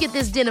 Let's get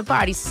this dinner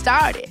party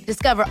started.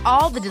 Discover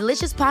all the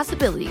delicious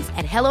possibilities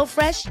at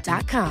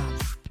hellofresh.com.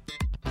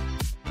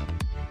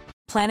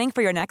 Planning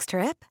for your next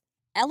trip?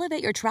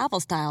 Elevate your travel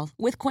style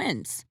with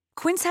Quince.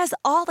 Quince has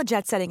all the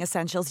jet-setting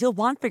essentials you'll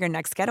want for your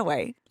next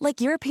getaway,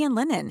 like European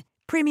linen,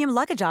 premium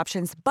luggage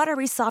options,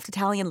 buttery soft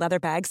Italian leather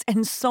bags,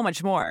 and so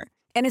much more.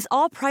 And is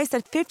all priced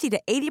at 50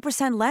 to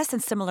 80% less than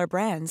similar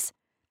brands.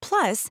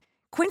 Plus,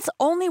 Quince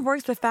only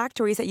works with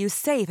factories that use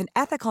safe and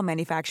ethical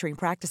manufacturing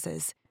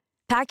practices.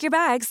 Pack your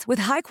bags with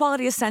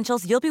high-quality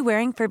essentials you'll be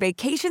wearing for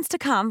vacations to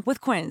come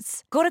with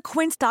Quince. Go to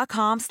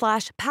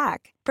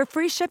quince.com/pack for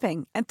free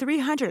shipping and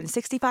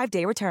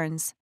 365-day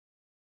returns.